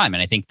it took time.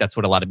 And I think that's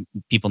what a lot of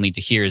people need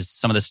to hear is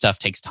some of this stuff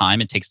takes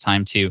time. It takes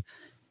time to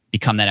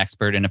become that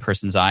expert in a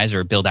person's eyes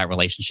or build that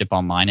relationship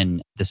online.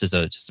 And this is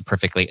just a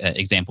perfect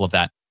example of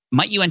that.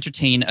 Might you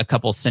entertain a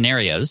couple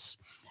scenarios?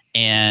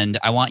 And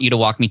I want you to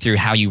walk me through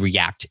how you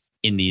react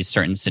in these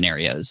certain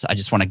scenarios. I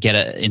just want to get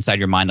inside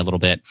your mind a little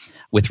bit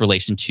with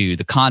relation to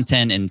the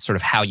content and sort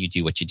of how you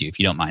do what you do, if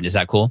you don't mind. Is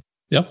that cool?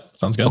 Yep,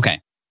 sounds good. Okay.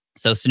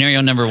 So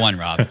scenario number 1,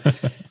 Rob.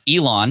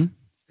 Elon,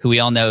 who we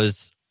all know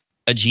is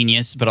a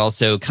genius, but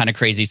also kind of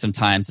crazy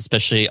sometimes,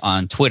 especially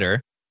on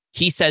Twitter.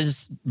 He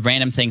says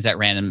random things at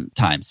random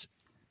times.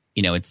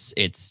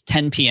 It's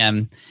 10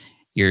 p.m.,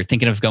 you're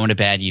thinking of going to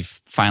bed.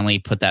 You've finally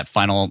put that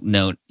final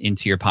note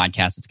into your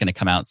podcast. It's going to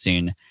come out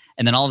soon.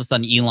 And then all of a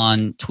sudden,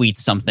 Elon tweets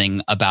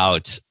something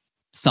about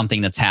something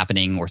that's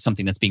happening or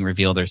something that's being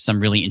revealed. There's some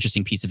really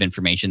interesting piece of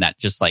information that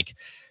just like,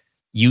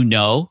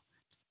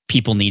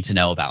 people need to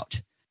know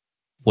about.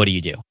 What do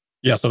you do?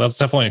 Yeah, so that's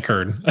definitely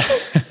occurred.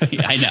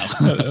 I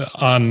know.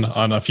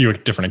 on a few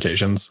different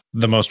occasions.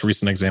 The most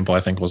recent example, I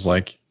think, was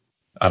like,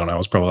 I don't know, it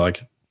was probably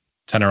like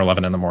 10 or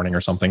 11 in the morning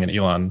or something. And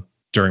Elon,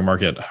 during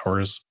market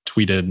hours,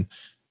 tweeted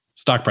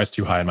stock price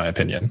too high in my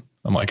opinion.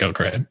 I'm like, oh,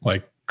 great.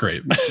 Like,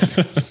 great.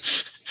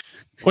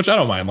 Which I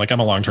don't mind. Like, I'm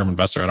a long-term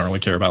investor. I don't really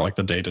care about like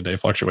the day-to-day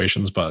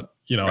fluctuations, but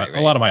right.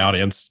 A lot of my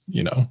audience,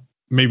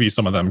 maybe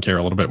some of them care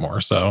a little bit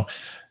more. So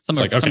some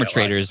are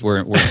traders, we're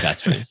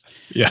investors.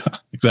 Yeah,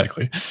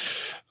 exactly.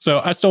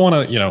 So I still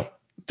want to,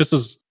 this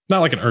is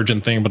not like an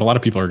urgent thing, but a lot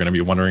of people are going to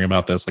be wondering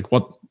about this. Like,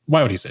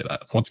 why would he say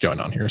that? What's going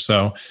on here?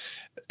 So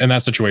in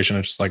that situation,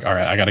 it's just like, all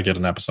right, I got to get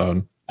an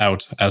episode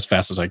out as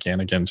fast as I can,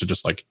 again, to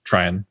just like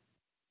try and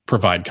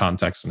provide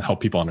context and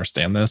help people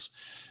understand this.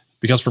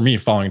 Because for me,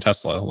 following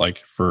Tesla,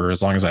 like for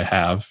as long as I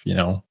have,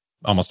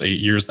 almost 8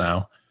 years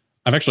now,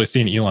 I've actually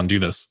seen Elon do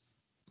this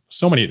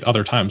so many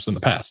other times in the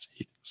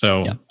past.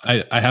 So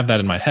yeah. I have that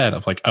in my head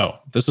of like, oh,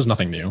 this is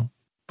nothing new.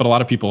 But a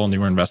lot of people,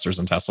 newer investors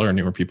in Tesla or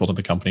newer people to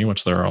the company,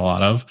 which there are a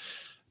lot of,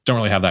 don't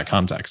really have that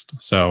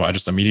context. So I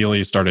just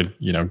immediately started,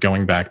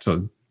 going back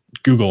to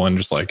Google and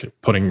just like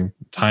putting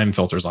time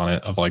filters on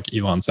it of like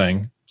Elon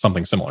saying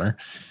something similar.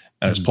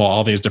 And I just pull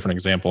all these different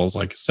examples,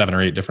 like 7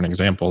 or 8 different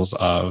examples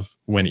of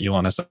when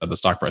Elon has said the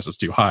stock price is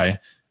too high.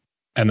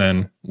 And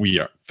then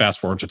we fast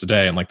forward to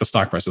today and like the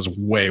stock price is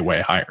way,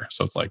 way higher.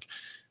 So it's like,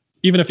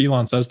 even if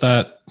Elon says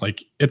that,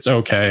 like, it's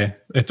okay.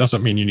 It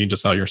doesn't mean you need to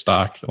sell your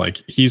stock.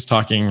 Like, he's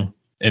talking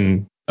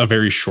in a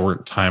very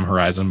short time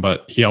horizon,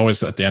 but he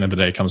always at the end of the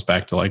day comes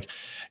back to like,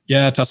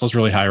 yeah, Tesla's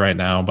really high right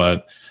now,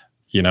 but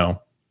you know,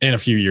 in a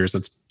few years,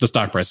 the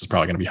stock price is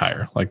probably going to be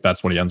higher. Like,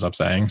 that's what he ends up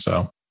saying.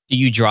 So do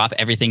you drop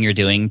everything you're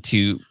doing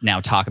to now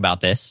talk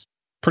about this?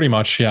 Pretty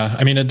much, yeah.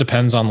 I mean, it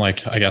depends on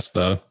like, I guess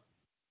the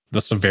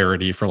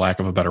severity, for lack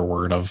of a better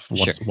word, of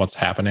what's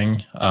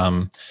happening.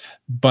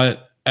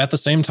 But at the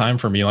same time,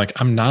 for me, like,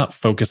 I'm not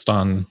focused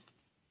on,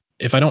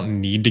 if I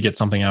don't need to get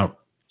something out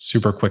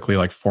super quickly,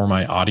 like for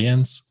my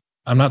audience,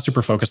 I'm not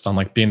super focused on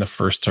like being the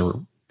first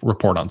to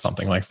report on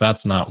something. Like,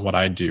 that's not what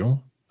I do.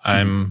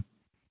 I'm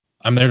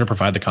there to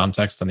provide the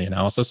context and the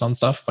analysis on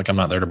stuff. Like, I'm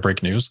not there to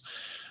break news.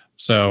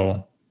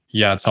 So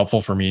yeah, it's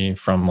helpful for me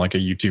from like a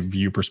YouTube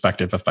view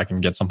perspective if I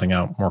can get something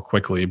out more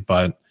quickly.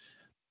 But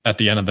at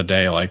the end of the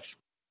day, like,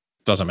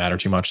 doesn't matter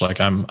too much. Like,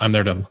 I'm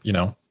there to, you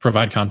know,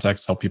 provide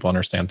context, help people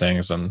understand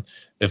things. And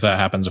if that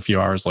happens a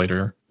few hours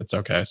later, it's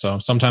okay. So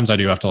sometimes I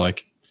do have to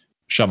like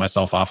shut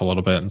myself off a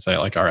little bit and say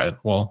like, all right,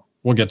 well,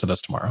 we'll get to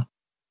this tomorrow.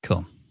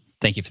 Cool.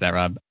 Thank you for that,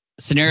 Rob.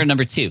 Scenario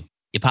number 2.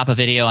 You pop a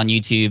video on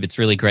YouTube. It's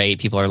really great.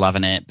 People are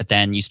loving it. But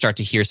then you start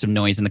to hear some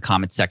noise in the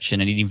comment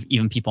section, and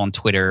even people on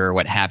Twitter or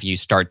what have you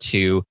start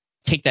to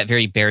take that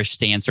very bearish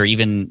stance, or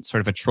even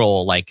sort of a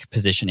troll-like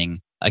positioning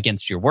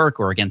against your work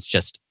or against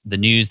just the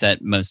news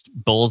that most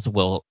bulls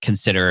will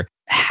consider.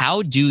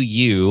 How do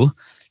you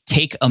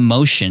take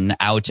emotion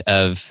out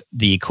of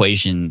the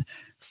equation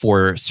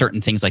for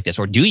certain things like this?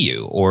 Or do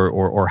you?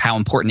 Or how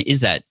important is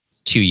that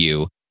to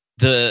you?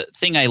 The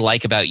thing I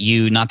like about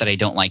you, not that I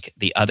don't like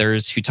the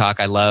others who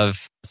talk, I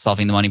love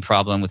Solving the Money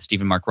Problem with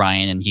Stephen Mark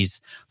Ryan, and he's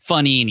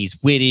funny and he's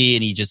witty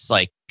and he just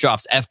like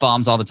drops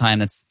F-bombs all the time.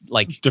 That's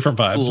like different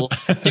vibes.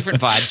 Cool.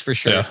 Different vibes for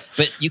sure. Yeah.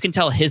 But you can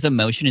tell his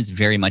emotion is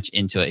very much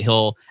into it.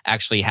 He'll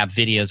actually have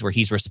videos where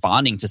he's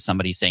responding to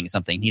somebody saying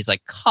something. He's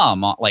like,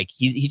 come on, like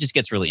he just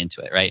gets really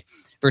into it, right?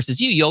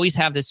 Versus you always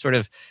have this sort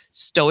of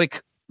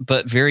stoic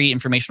but very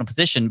informational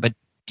position. But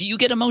do you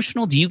get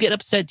emotional? Do you get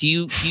upset?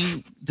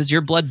 Does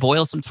your blood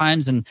boil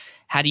sometimes? And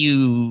how do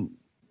you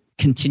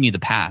continue the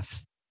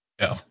path?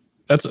 Yeah,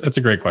 that's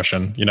a great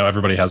question. You know,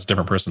 everybody has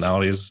different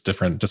personalities,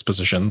 different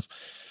dispositions.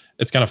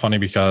 It's kind of funny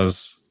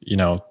because, you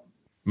know,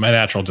 my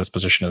natural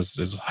disposition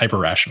is hyper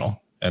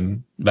rational,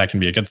 and that can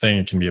be a good thing.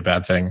 It can be a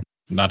bad thing.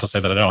 Not to say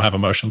that I don't have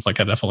emotions. Like,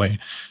 I definitely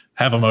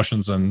have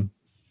emotions, and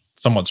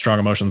somewhat strong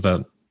emotions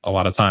at a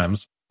lot of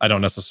times. I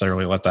don't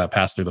necessarily let that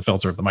pass through the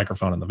filter of the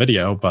microphone and the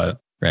video,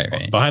 but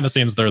right. Behind the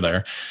scenes, they're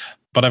there.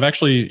 But I've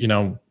actually, you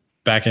know,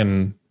 back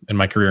in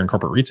my career in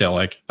corporate retail,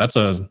 like, that's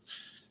a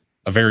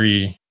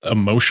very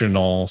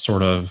emotional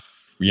sort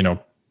of, you know,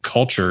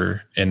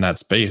 culture in that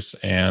space.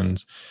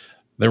 And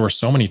there were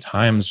so many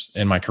times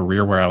in my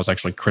career where I was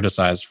actually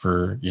criticized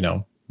for, you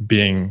know,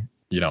 being,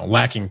 you know,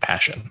 lacking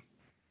passion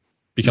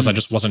because I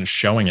just wasn't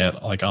showing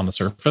it like on the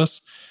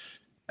surface.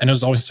 And it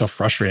was always so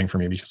frustrating for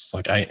me because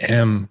like, I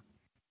am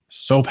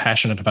so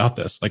passionate about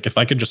this. Like, if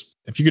you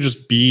could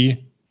just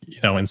be, you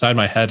know, inside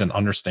my head and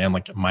understand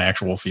like my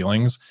actual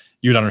feelings,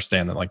 you'd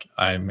understand that like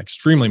I'm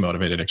extremely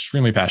motivated,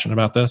 extremely passionate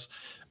about this.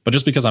 But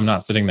just because I'm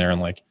not sitting there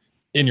and like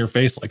in your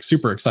face, like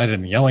super excited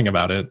and yelling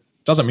about it,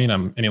 doesn't mean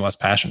I'm any less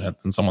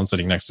passionate than someone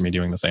sitting next to me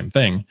doing the same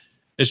thing.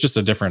 It's just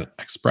a different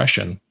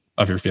expression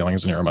of your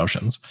feelings and your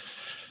emotions.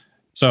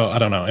 So I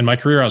don't know. In my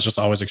career, I was just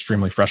always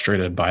extremely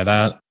frustrated by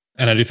that.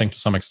 And I do think to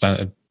some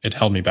extent it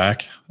held me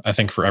back. I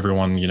think for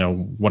everyone, you know,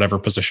 whatever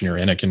position you're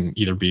in, it can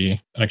either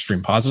be an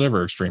extreme positive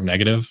or extreme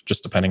negative,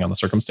 just depending on the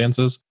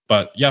circumstances.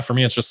 But yeah, for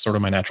me, it's just sort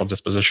of my natural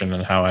disposition,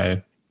 and how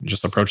I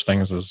just approach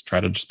things is try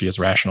to just be as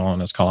rational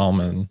and as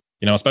calm. And,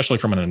 you know, especially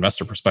from an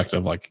investor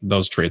perspective, like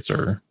those traits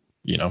are,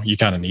 you know, you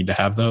kind of need to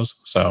have those.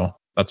 So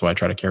that's why I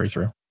try to carry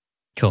through.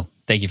 Cool.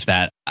 Thank you for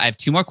that. I have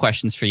 2 more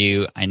questions for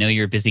you. I know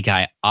you're a busy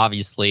guy,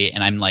 obviously,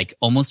 and I'm like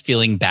almost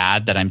feeling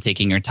bad that I'm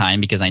taking your time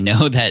because I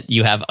know that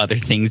you have other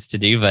things to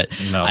do. But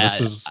no, this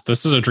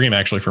is a dream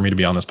actually for me to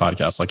be on this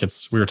podcast. Like,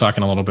 we were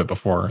talking a little bit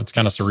before. It's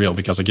kind of surreal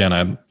because again,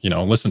 I, you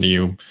know, listened to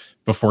you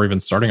before even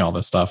starting all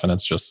this stuff, and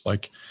it's just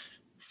like,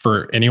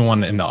 for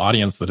anyone in the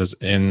audience that is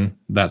in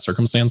that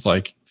circumstance,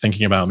 like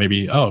thinking about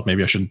maybe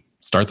I should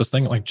start this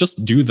thing, like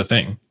just do the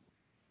thing.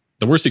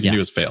 The worst you can do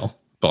is fail,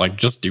 but like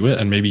just do it,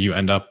 and maybe you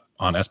end up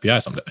on SPI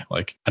someday.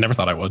 Like, I never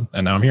thought I would,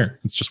 and now I'm here.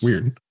 It's just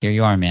weird. Here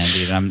you are, man,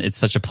 dude. It's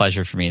such a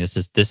pleasure for me.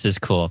 This is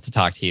cool to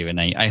talk to you, and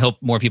I hope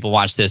more people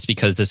watch this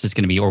because this is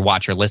going to be, or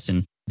watch or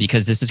listen,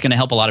 because this is going to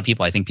help a lot of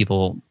people. I think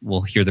people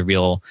will hear the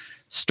real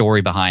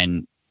story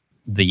behind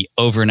the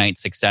overnight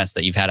success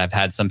that you've had. I've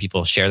had some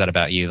people share that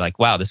about you, like,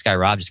 wow, this guy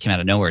Rob just came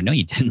out of nowhere. No,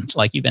 you didn't.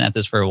 Like, you've been at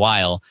this for a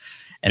while,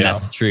 and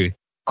that's the truth.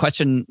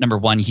 Question number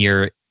 1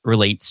 here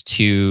relates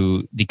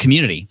to the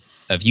community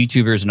of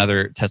YouTubers and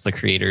other Tesla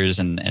creators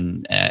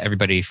and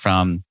everybody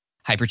from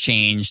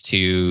Hyperchange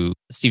to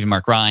Stephen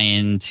Mark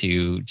Ryan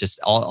to just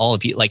all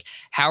of you. Like,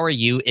 how are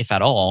you, if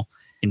at all,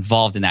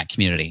 involved in that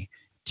community?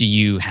 Do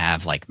you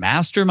have like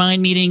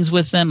mastermind meetings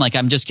with them? Like,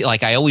 I'm just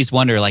like, I always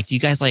wonder, like, do you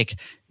guys like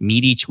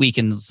meet each week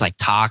and just like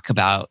talk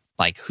about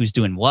like who's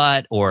doing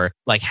what, or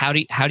like how do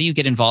you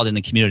get involved in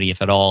the community,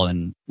 if at all,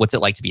 and what's it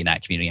like to be in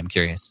that community? I'm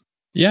curious.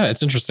 Yeah,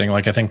 it's interesting.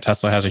 Like, I think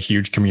Tesla has a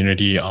huge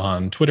community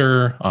on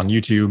Twitter, on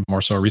YouTube,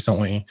 more so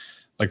recently.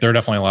 Like, there are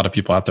definitely a lot of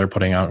people out there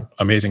putting out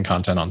amazing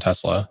content on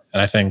Tesla.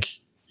 And I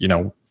think,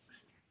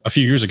 a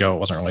few years ago, it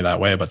wasn't really that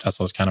way, but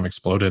Tesla's kind of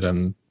exploded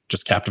and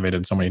just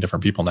captivated so many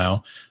different people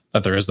now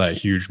that there is that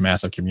huge,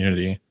 massive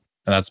community.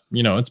 And that's,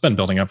 it's been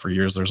building up for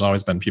years. There's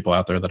always been people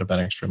out there that have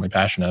been extremely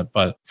passionate.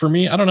 But for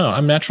me, I don't know.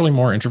 I'm naturally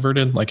more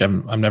introverted. Like,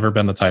 I've never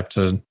been the type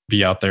to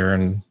be out there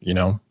and,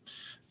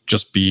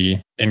 just be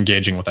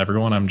engaging with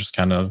everyone. I'm just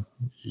kind of,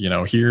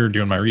 here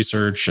doing my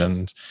research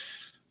and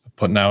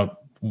putting out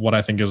what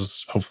I think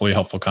is hopefully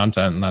helpful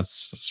content. And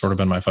that's sort of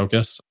been my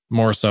focus,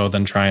 more so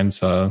than trying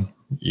to,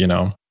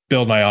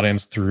 build my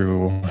audience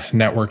through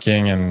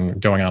networking and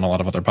going on a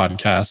lot of other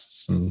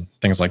podcasts and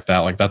things like that.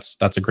 Like,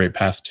 that's a great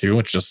path too.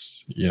 It's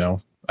just,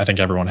 I think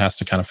everyone has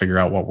to kind of figure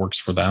out what works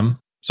for them.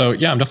 So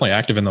yeah, I'm definitely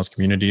active in those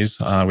communities.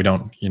 We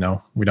don't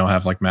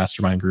have like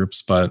mastermind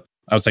groups, but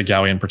I would say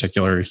Gowie in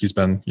particular, he's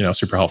been,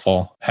 super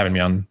helpful having me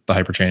on the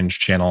Hyperchange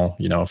channel,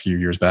 a few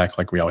years back.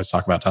 Like, we always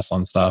talk about Tesla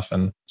and stuff.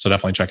 And so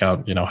definitely check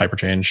out,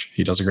 Hyperchange.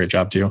 He does a great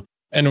job too.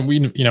 And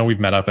we've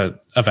met up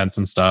at events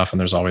and stuff, and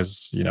there's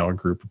always, a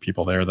group of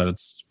people there that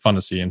it's fun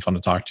to see and fun to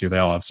talk to. They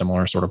all have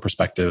similar sort of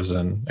perspectives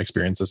and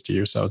experiences to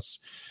you. So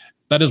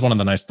that is one of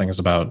the nice things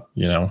about,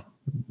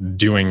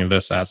 doing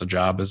this as a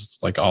job, is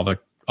like all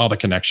the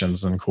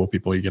connections and cool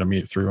people you get to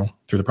meet through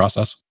the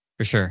process.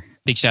 For sure.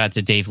 Big shout out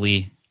to Dave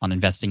Lee on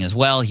investing as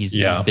well. He's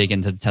big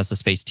into the Tesla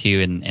space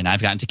too. And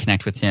I've gotten to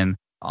connect with him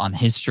on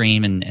his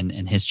stream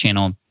and his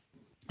channel.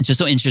 It's just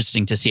so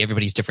interesting to see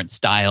everybody's different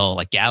style.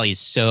 Like, Galley's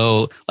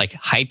so like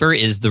hyper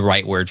is the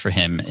right word for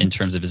him in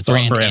terms of his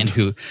brand and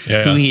who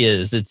he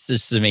is. It's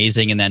just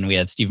amazing. And then we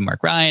have Stephen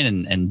Mark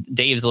Ryan and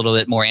Dave's a little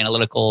bit more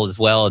analytical as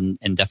well, and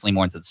definitely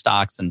more into the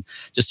stocks and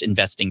just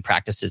investing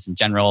practices in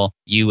general.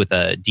 You with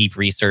a deep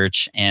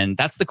research. And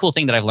that's the cool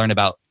thing that I've learned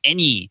about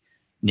any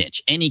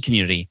niche, any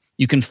community.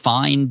 You can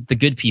find the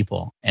good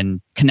people and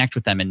connect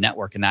with them and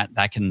network. And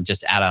that can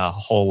just add a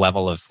whole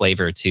level of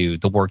flavor to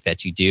the work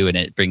that you do. And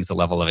it brings a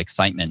level of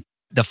excitement.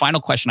 The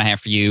final question I have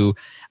for you,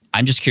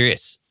 I'm just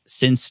curious,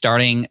 since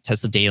starting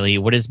Tesla Daily,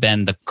 what has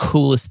been the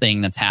coolest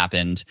thing that's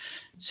happened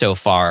so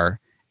far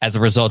as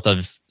a result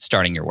of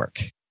starting your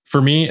work?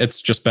 For me,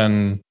 it's just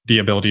been the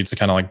ability to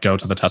kind of like go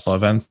to the Tesla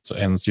events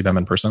and see them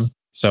in person.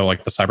 So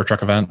like the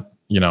Cybertruck event,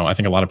 I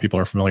think a lot of people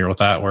are familiar with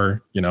that,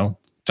 where,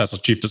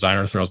 Tesla's chief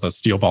designer throws that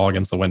steel ball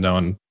against the window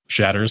and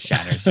shatters.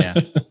 Yeah.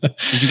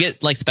 Did you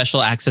get like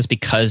special access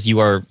because you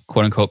are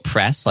quote unquote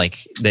press?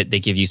 Like that they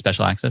give you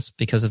special access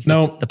because of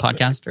the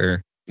podcast,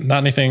 or not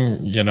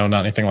anything, not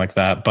anything like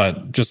that,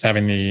 but just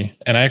having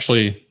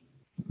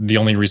the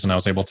only reason I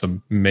was able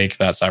to make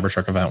that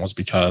Cybertruck event was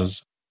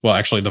because, well,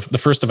 actually the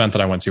first event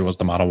that I went to was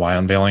the Model Y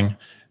unveiling.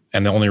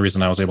 And the only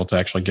reason I was able to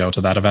actually go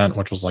to that event,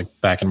 which was like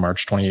back in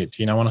March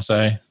 2018, I want to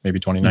say, maybe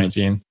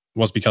 2019,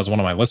 was because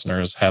one of my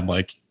listeners had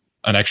like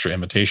an extra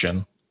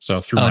invitation.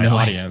 So through my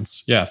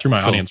audience,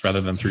 audience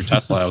rather than through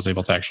Tesla, I was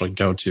able to actually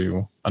go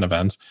to an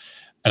event.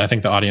 And I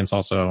think the audience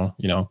also,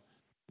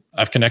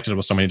 I've connected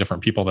with so many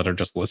different people that are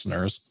just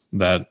listeners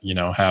that,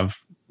 have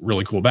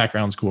really cool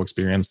backgrounds, cool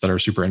experience, that are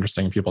super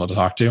interesting people to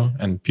talk to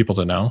and people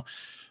to know.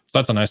 So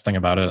that's a nice thing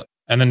about it.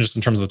 And then just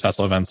in terms of the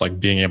Tesla events, like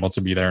being able to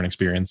be there and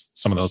experience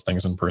some of those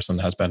things in person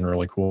has been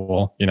really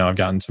cool. I've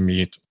gotten to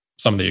meet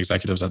some of the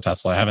executives at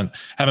Tesla. I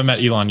haven't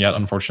met Elon yet,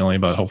 unfortunately,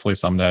 but hopefully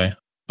someday.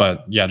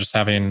 But yeah, just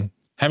having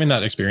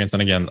that experience.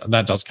 And again,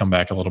 that does come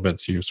back a little bit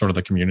to sort of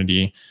the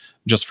community,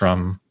 just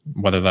from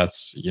whether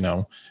that's,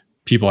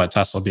 people at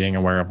Tesla being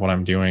aware of what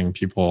I'm doing,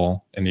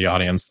 people in the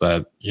audience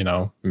that,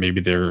 maybe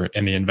they're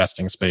in the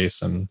investing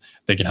space and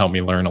they can help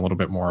me learn a little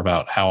bit more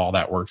about how all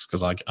that works.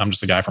 Cause like, I'm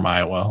just a guy from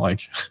Iowa,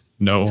 like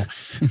no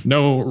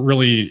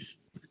really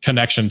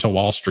connection to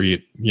Wall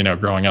Street,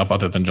 growing up,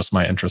 other than just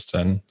my interest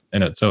in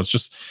it. So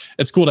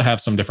it's cool to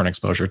have some different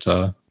exposure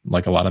to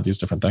like a lot of these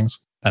different things.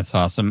 That's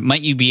awesome.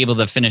 Might you be able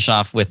to finish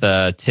off with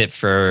a tip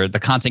for the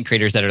content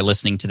creators that are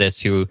listening to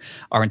this who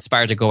are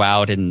inspired to go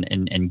out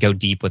and go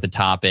deep with the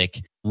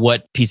topic?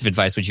 What piece of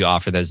advice would you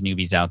offer those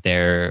newbies out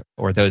there,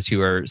 or those who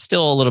are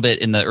still a little bit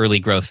in the early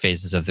growth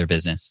phases of their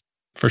business?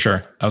 For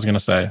sure. I was going to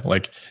say,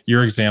 like,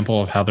 your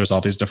example of how there's all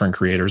these different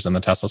creators in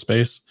the Tesla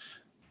space,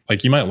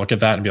 like, you might look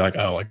at that and be like,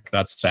 oh, like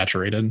that's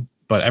saturated,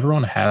 but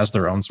everyone has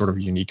their own sort of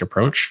unique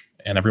approach,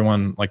 and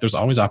everyone, like, there's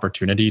always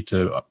opportunity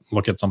to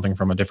look at something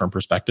from a different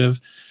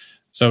perspective.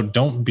 So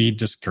don't be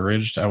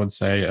discouraged. I would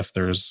say if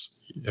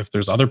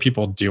there's other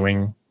people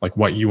doing like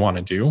what you want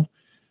to do,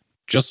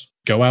 just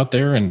go out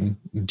there and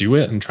do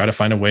it and try to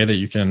find a way that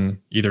you can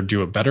either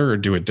do it better or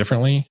do it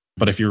differently.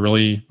 But if you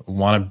really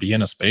want to be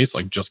in a space,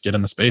 like, just get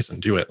in the space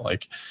and do it.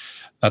 Like,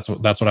 that's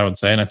what I would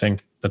say. And I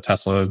think the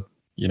Tesla,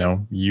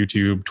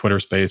 YouTube, Twitter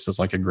space is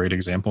like a great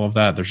example of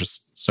that. There's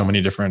just so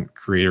many different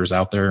creators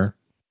out there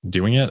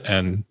doing it,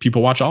 and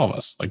people watch all of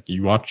us. Like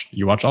you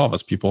watch all of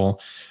us.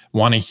 People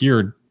want to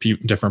hear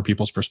different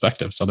people's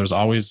perspectives. So there's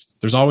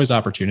always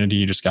opportunity.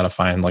 You just got to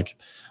find like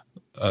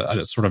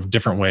a sort of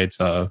different way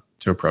to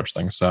approach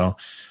things. So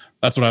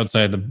that's what I would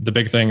say. The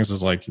big things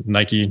is like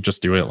Nike,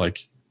 just do it.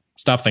 Like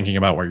stop thinking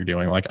about what you're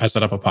doing. Like I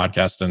set up a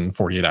podcast in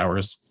 48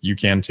 hours. You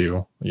can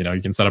too.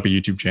 You can set up a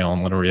YouTube channel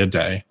in literally a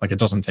day. Like it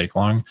doesn't take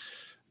long.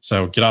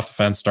 So get off the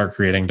fence, start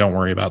creating. Don't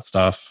worry about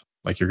stuff.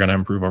 Like you're going to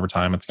improve over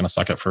time. It's going to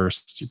suck at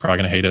first. You're probably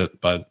going to hate it,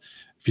 but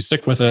if you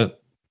stick with it,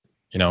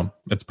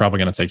 it's probably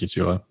going to take you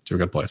to a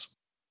good place.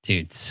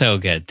 Dude, so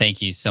good.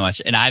 Thank you so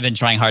much. And I've been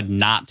trying hard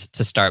not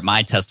to start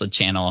my Tesla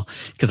channel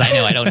because I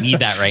know I don't need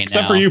that right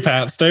Except now. for you,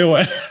 Pat. Stay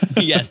away.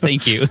 Yes,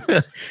 thank you.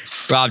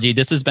 Rob, dude,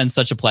 this has been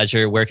such a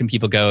pleasure. Where can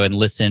people go and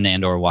listen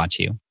and or watch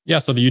you? Yeah,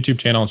 so the YouTube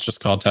channel is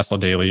just called Tesla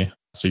Daily.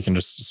 So you can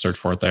just search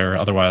for it there.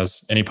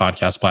 Otherwise, any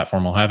podcast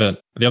platform will have it.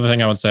 The other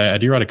thing I would say, I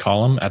do write a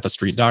column at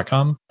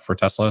thestreet.com for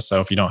Tesla. So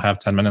if you don't have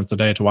 10 minutes a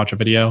day to watch a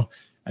video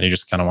and you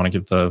just kind of want to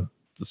get the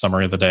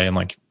summary of the day in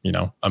like,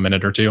 a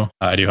minute or two,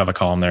 I do have a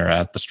column there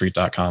at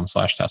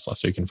thestreet.com/Tesla.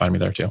 So you can find me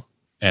there too.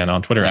 And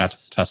on Twitter at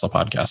Tesla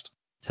Podcast.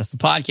 Tesla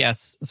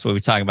Podcast. That's what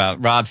we talk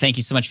about. Rob, thank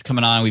you so much for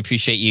coming on. We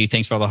appreciate you.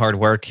 Thanks for all the hard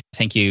work.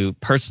 Thank you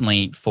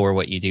personally for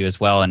what you do as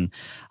well. And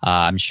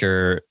I'm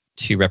sure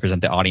to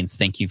represent the audience,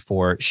 thank you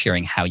for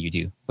sharing how you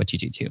do what you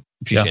do too.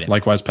 Appreciate it.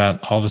 Likewise, Pat.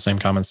 All the same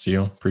comments to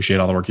you. Appreciate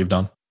all the work you've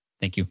done.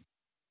 Thank you.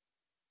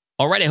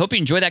 All right. I hope you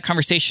enjoyed that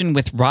conversation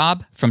with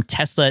Rob from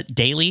Tesla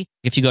Daily.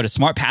 If you go to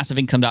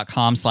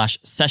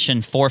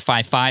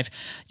smartpassiveincome.com/session455,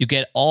 you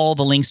get all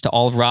the links to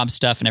all of Rob's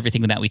stuff and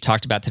everything that we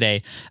talked about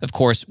today. Of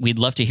course, we'd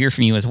love to hear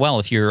from you as well.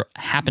 If you're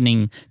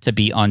happening to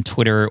be on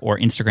Twitter or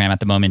Instagram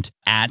at the moment,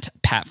 at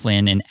Pat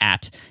Flynn and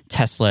at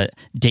Tesla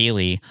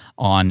Daily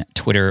on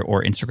Twitter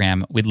or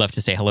Instagram, we'd love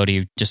to say hello to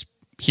you. Just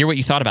hear what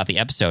you thought about the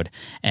episode.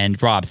 And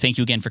Rob, thank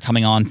you again for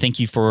coming on. Thank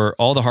you for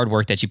all the hard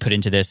work that you put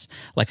into this.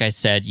 Like I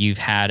said, you've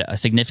had a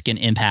significant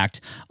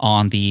impact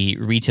on the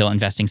retail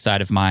investing side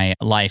of my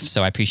life.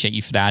 So I appreciate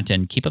you for that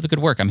and keep up the good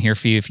work. I'm here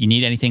for you. If you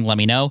need anything, let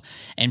me know.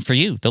 And for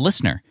you, the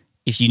listener,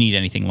 if you need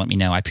anything, let me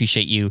know. I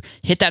appreciate you.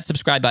 Hit that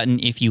subscribe button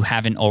if you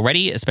haven't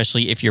already,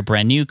 especially if you're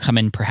brand new,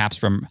 coming perhaps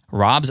from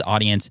Rob's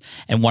audience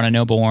and want to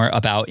know more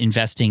about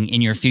investing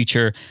in your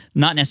future,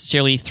 not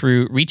necessarily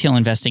through retail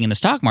investing in the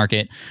stock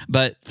market,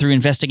 but through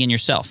investing in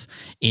yourself,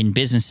 in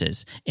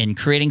businesses, in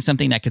creating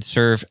something that could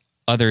serve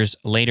others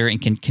later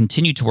and can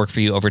continue to work for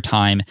you over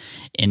time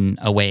in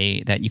a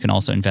way that you can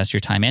also invest your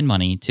time and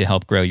money to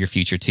help grow your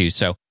future too.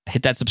 So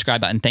hit that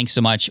subscribe button. Thanks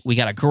so much. We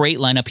got a great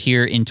lineup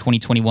here in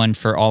 2021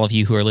 for all of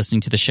you who are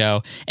listening to the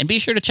show. And be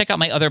sure to check out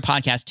my other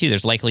podcast too.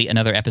 There's likely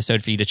another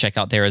episode for you to check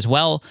out there as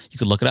well. You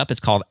could look it up.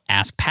 It's called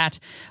Ask Pat,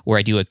 where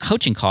I do a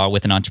coaching call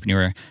with an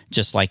entrepreneur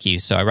just like you.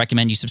 So I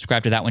recommend you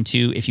subscribe to that one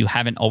too if you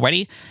haven't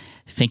already.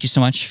 Thank you so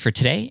much for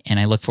today, and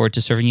I look forward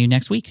to serving you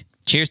next week.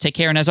 Cheers, take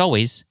care, and as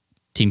always,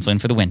 Team Flynn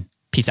for the win.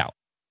 Peace out.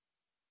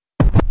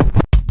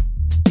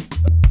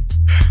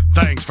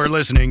 Thanks for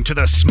listening to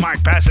the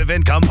Smart Passive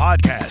Income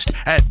Podcast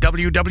at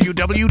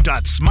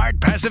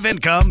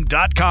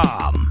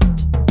www.smartpassiveincome.com.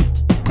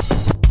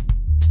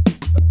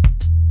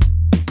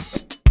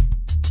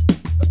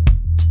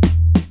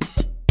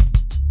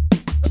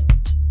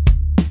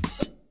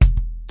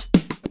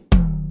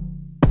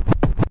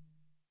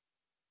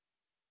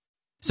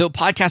 So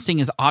podcasting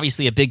is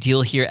obviously a big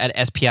deal here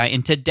at SPI,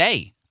 and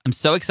today I'm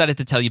so excited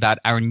to tell you about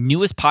our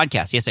newest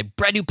podcast. Yes, a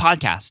brand new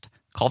podcast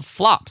called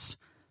Flops.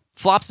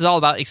 Flops is all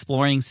about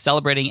exploring,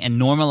 celebrating,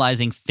 and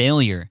normalizing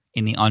failure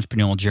in the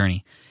entrepreneurial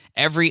journey.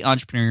 Every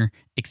entrepreneur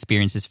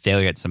experiences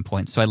failure at some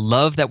point, so I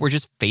love that we're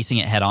just facing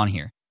it head on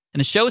here. And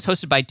the show is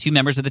hosted by two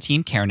members of the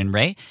team, Karen and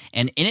Ray,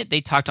 and in it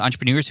they talk to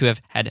entrepreneurs who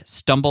have had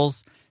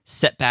stumbles,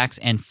 setbacks,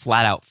 and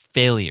flat-out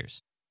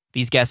failures.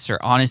 These guests are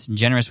honest and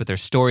generous with their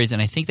stories,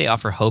 and I think they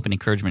offer hope and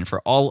encouragement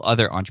for all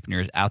other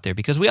entrepreneurs out there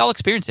because we all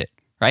experience it,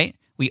 right?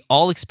 We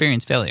all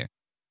experience failure.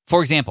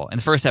 For example, in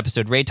the first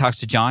episode, Ray talks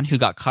to John, who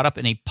got caught up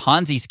in a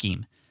Ponzi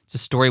scheme. It's a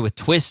story with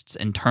twists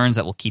and turns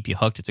that will keep you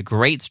hooked. It's a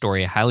great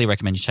story. I highly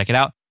recommend you check it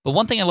out. But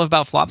one thing I love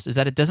about Flops is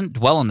that it doesn't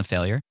dwell on the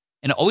failure,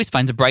 and it always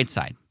finds a bright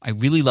side. I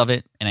really love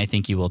it, and I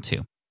think you will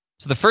too.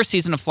 So the first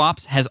season of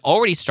Flops has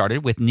already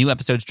started with new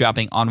episodes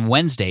dropping on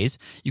Wednesdays.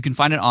 You can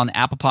find it on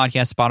Apple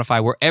Podcasts,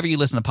 Spotify, wherever you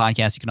listen to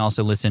podcasts. You can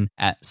also listen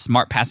at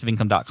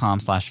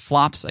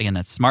smartpassiveincome.com/flops. Again,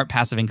 that's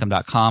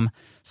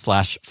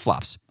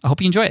smartpassiveincome.com/flops. I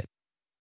hope you enjoy it.